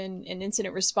correlation and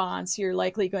incident response, you're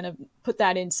likely going to put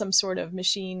that in some sort of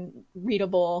machine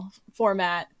readable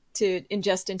format to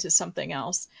ingest into something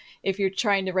else. If you're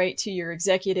trying to write to your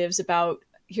executives about,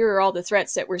 here are all the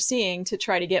threats that we're seeing to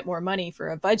try to get more money for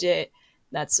a budget,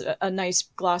 that's a nice,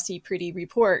 glossy, pretty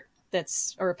report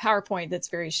or a PowerPoint that's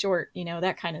very short,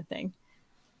 that kind of thing.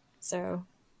 So,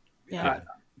 yeah.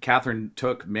 Kathryn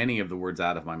took many of the words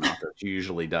out of my mouth that she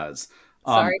usually does.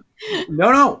 Sorry.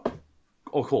 No.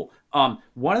 Oh, cool.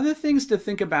 One of the things to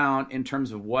think about in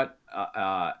terms of what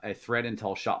a threat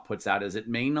intel shop puts out is it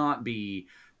may not be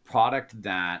product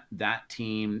that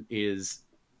team is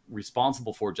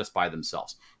responsible for just by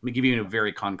themselves. Let me give you a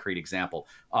very concrete example.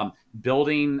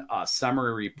 Building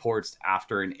summary reports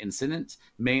after an incident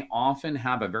may often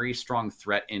have a very strong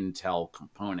threat intel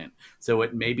component. So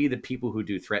it may be the people who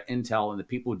do threat intel and the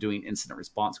people doing incident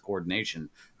response coordination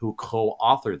who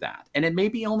co-author that. And it may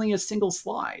be only a single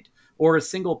slide or a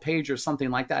single page or something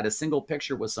like that, a single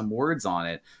picture with some words on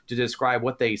it to describe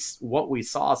what we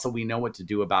saw, so we know what to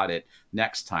do about it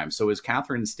next time. So as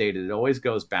Kathryn stated, it always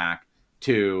goes back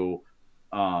to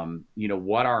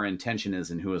what our intention is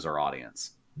and who is our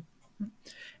audience.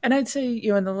 And I'd say,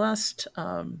 in the last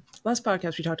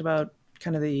podcast, we talked about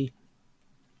kind of the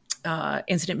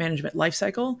incident management life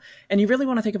cycle, and you really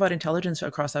want to think about intelligence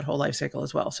across that whole life cycle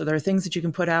as well. So there are things that you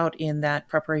can put out in that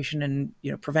preparation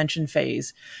and prevention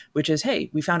phase, which is,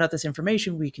 hey, we found out this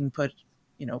information, we can put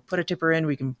a tipper in,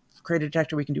 we can create a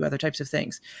detector, we can do other types of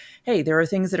things. Hey, there are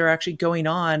things that are actually going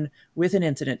on with an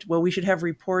incident. Well, we should have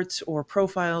reports or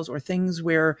profiles or things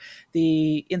where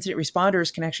the incident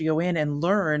responders can actually go in and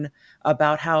learn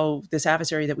about how this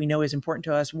adversary that we know is important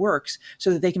to us works,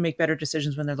 so that they can make better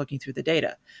decisions when they're looking through the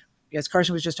data. As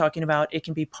Carson was just talking about, it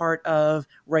can be part of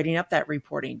writing up that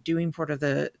reporting, doing part of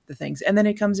the things. And then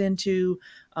it comes into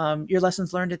your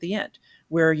lessons learned at the end,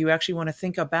 where you actually want to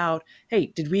think about, hey,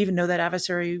 did we even know that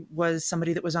adversary was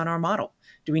somebody that was on our model?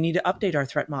 Do we need to update our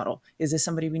threat model? Is this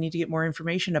somebody we need to get more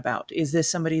information about? Is this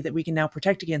somebody that we can now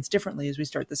protect against differently as we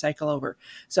start the cycle over?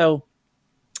 So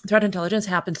threat intelligence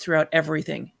happens throughout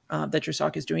everything that your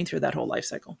SOC is doing through that whole life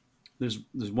cycle. There's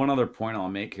one other point I'll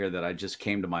make here that I just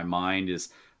came to my mind is,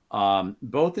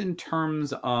 both in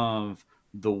terms of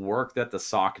the work that the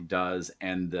SOC does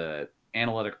and the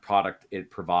analytic product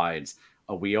it provides,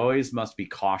 we always must be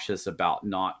cautious about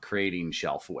not creating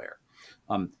shelfware.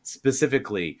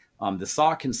 Specifically, the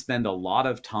SOC can spend a lot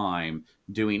of time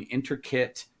doing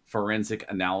intricate forensic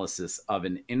analysis of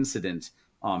an incident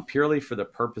purely for the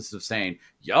purpose of saying,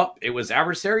 yup, it was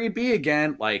adversary B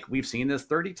again. Like, we've seen this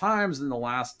 30 times in the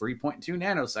last 3.2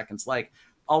 nanoseconds. Like,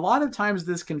 a lot of times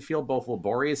this can feel both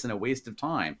laborious and a waste of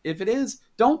time. If it is,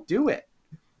 don't do it,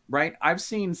 right? I've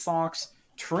seen SOCs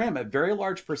trim a very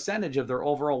large percentage of their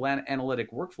overall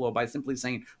analytic workflow by simply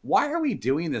saying, why are we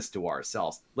doing this to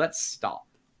ourselves? Let's stop.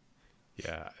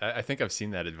 Yeah, I think I've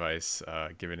seen that advice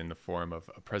given in the form of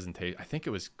a presentation. I think it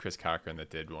was Chris Cochran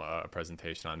that did a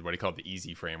presentation on what he called the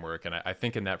EASY framework. And I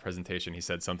think in that presentation, he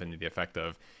said something to the effect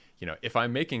of, if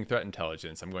I'm making threat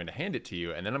intelligence, I'm going to hand it to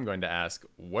you, and then I'm going to ask,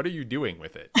 what are you doing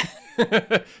with it?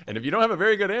 And if you don't have a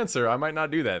very good answer, I might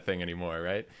not do that thing anymore,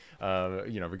 right?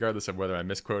 Regardless of whether I'm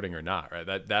misquoting or not,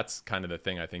 right? That's kind of the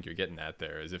thing I think you're getting at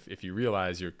there, is if you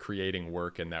realize you're creating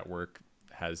work and that work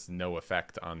has no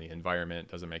effect on the environment,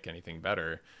 doesn't make anything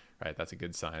better, right? That's a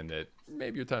good sign that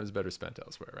maybe your time is better spent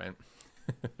elsewhere,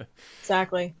 right?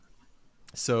 Exactly.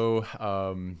 So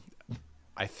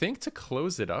I think to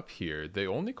close it up here, the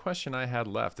only question I had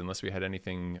left, unless we had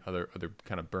anything other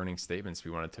kind of burning statements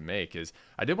we wanted to make, is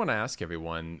I did want to ask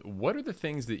everyone, what are the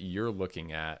things that you're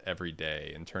looking at every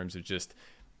day in terms of just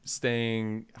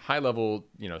staying high level,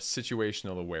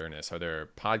 situational awareness? Are there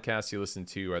podcasts you listen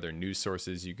to? Are there news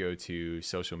sources you go to,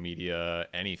 social media,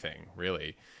 anything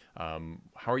really? How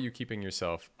are you keeping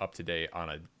yourself up to date on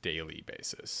a daily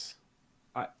basis?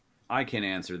 I can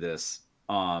answer this.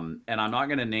 And I'm not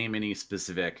going to name any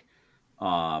specific,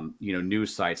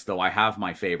 news sites, though I have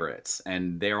my favorites,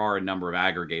 and there are a number of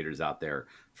aggregators out there,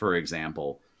 for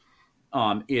example,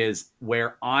 is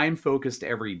where I'm focused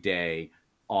every day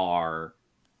are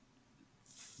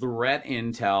threat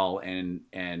intel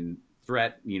and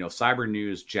threat, cyber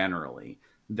news generally,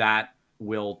 that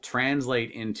will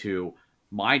translate into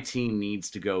my team needs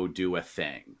to go do a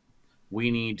thing. We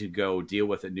need to go deal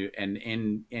with a new,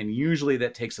 and usually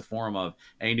that takes the form of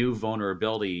a new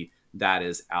vulnerability that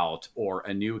is out or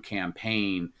a new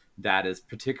campaign that is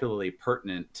particularly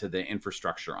pertinent to the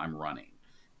infrastructure I'm running.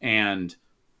 And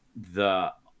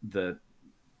those,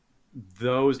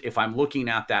 if I'm looking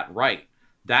at that right,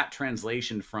 that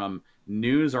translation from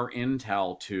news or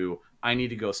intel to I need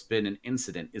to go spin an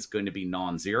incident is going to be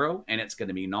non-zero, and it's going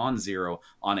to be non-zero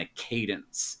on a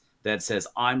cadence that says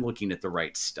I'm looking at the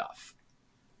right stuff.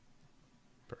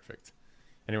 Perfect.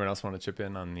 Anyone else want to chip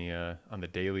in on the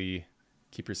daily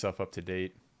keep yourself up to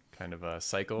date kind of a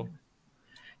cycle?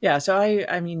 Yeah. So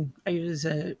I use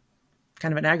a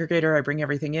kind of an aggregator. I bring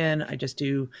everything in. I just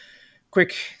do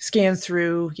quick scans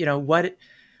through,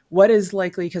 what is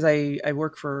likely, because I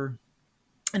work for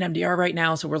an MDR right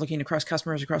now. So we're looking across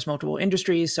customers across multiple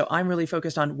industries. So I'm really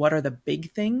focused on what are the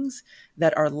big things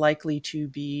that are likely to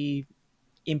be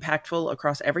impactful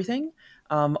across everything.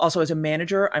 Also, as a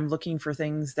manager, I'm looking for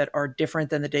things that are different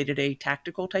than the day-to-day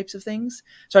tactical types of things.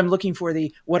 So I'm looking for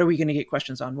what are we going to get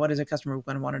questions on? What is a customer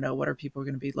going to want to know? What are people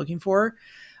going to be looking for?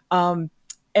 And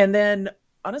then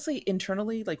honestly,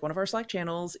 internally, like one of our Slack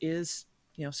channels is,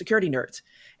 security nerds.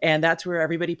 And that's where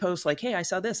everybody posts like, hey, I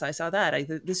saw this, I saw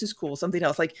that. This is cool. Something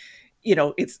else like,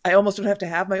 I almost don't have to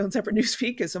have my own separate news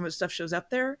feed because so much stuff shows up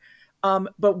there.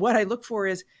 But what I look for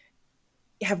is,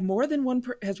 has more than one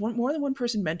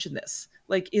person mentioned this?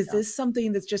 Like, is this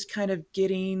something that's just kind of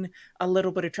getting a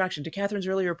little bit of traction? To Kathryn's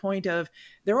earlier point of,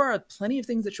 there are plenty of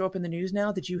things that show up in the news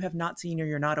now that you have not seen or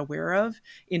you're not aware of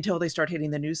until they start hitting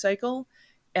the news cycle.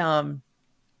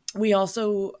 We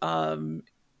also,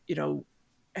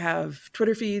 have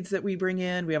Twitter feeds that we bring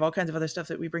in. We have all kinds of other stuff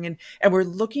that we bring in, and we're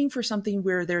looking for something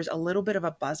where there's a little bit of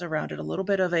a buzz around it, a little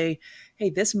bit of hey,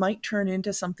 this might turn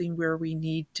into something where we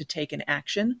need to take an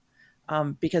action.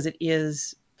 Because it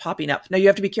is popping up. Now you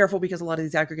have to be careful because a lot of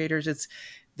these aggregators,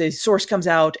 the source comes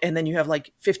out and then you have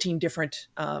like 15 different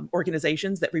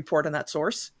organizations that report on that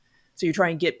source. So you try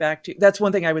and get back to, that's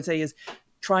one thing I would say is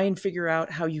try and figure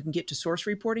out how you can get to source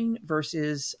reporting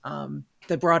versus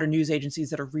the broader news agencies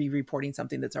that are re-reporting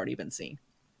something that's already been seen.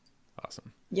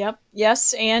 Awesome. Yep.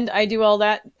 Yes. And I do all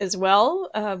that as well,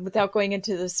 without going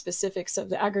into the specifics of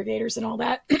the aggregators and all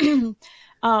that.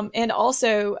 And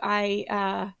also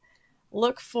I,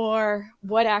 look for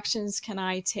what actions can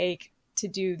I take to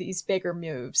do these bigger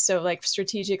moves. So like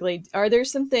strategically, are there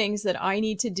some things that I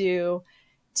need to do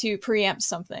to preempt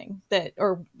something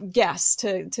or guess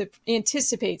to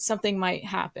anticipate something might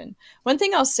happen? One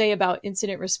thing I'll say about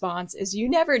incident response is you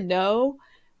never know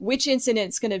which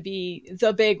incident's going to be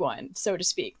the big one, so to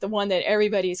speak, the one that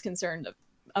everybody's concerned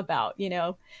about,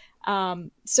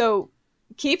 so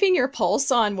keeping your pulse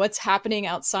on what's happening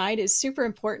outside is super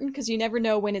important because you never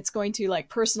know when it's going to like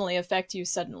personally affect you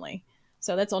suddenly.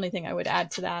 So that's the only thing I would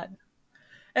add to that.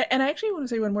 And I actually want to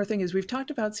say one more thing is we've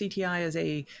talked about CTI as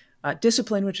a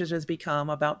discipline, which it has become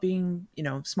about being,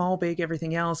 small, big,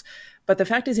 everything else. But the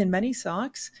fact is in many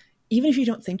SOCs, even if you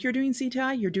don't think you're doing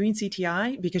CTI, you're doing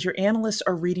CTI because your analysts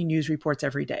are reading news reports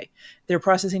every day. They're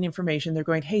processing information. They're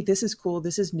going, hey, this is cool.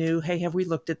 This is new. Hey, have we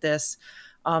looked at this?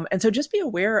 And so just be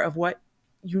aware of what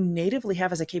you natively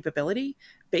have as a capability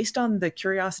based on the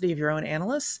curiosity of your own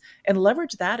analysts and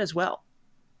leverage that as well.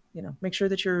 Make sure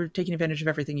that you're taking advantage of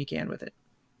everything you can with it.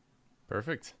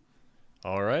 Perfect.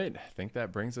 All right. I think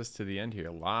that brings us to the end here.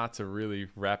 Lots of really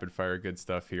rapid fire good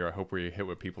stuff here. I hope we hit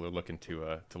what people are looking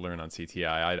to learn on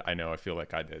CTI. I know I feel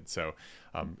like I did. So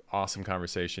awesome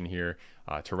conversation here.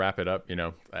 To wrap it up,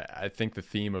 I think the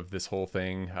theme of this whole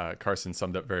thing, Carson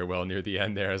summed up very well near the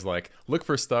end there, is like, look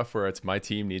for stuff where it's my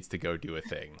team needs to go do a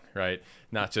thing, right?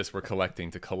 Not just we're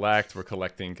collecting to collect. We're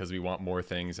collecting because we want more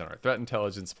things on our threat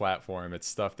intelligence platform. It's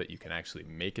stuff that you can actually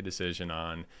make a decision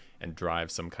on and drive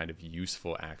some kind of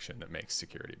useful action that makes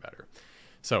security better.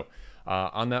 So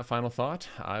on that final thought,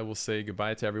 I will say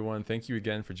goodbye to everyone. Thank you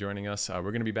again for joining us. We're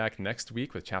going to be back next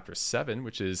week with Chapter 7,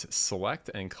 which is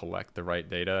Select and Collect the Right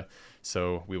Data.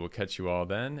 So we will catch you all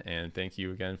then. And thank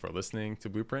you again for listening to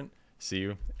Blueprint. See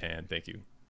you and thank you.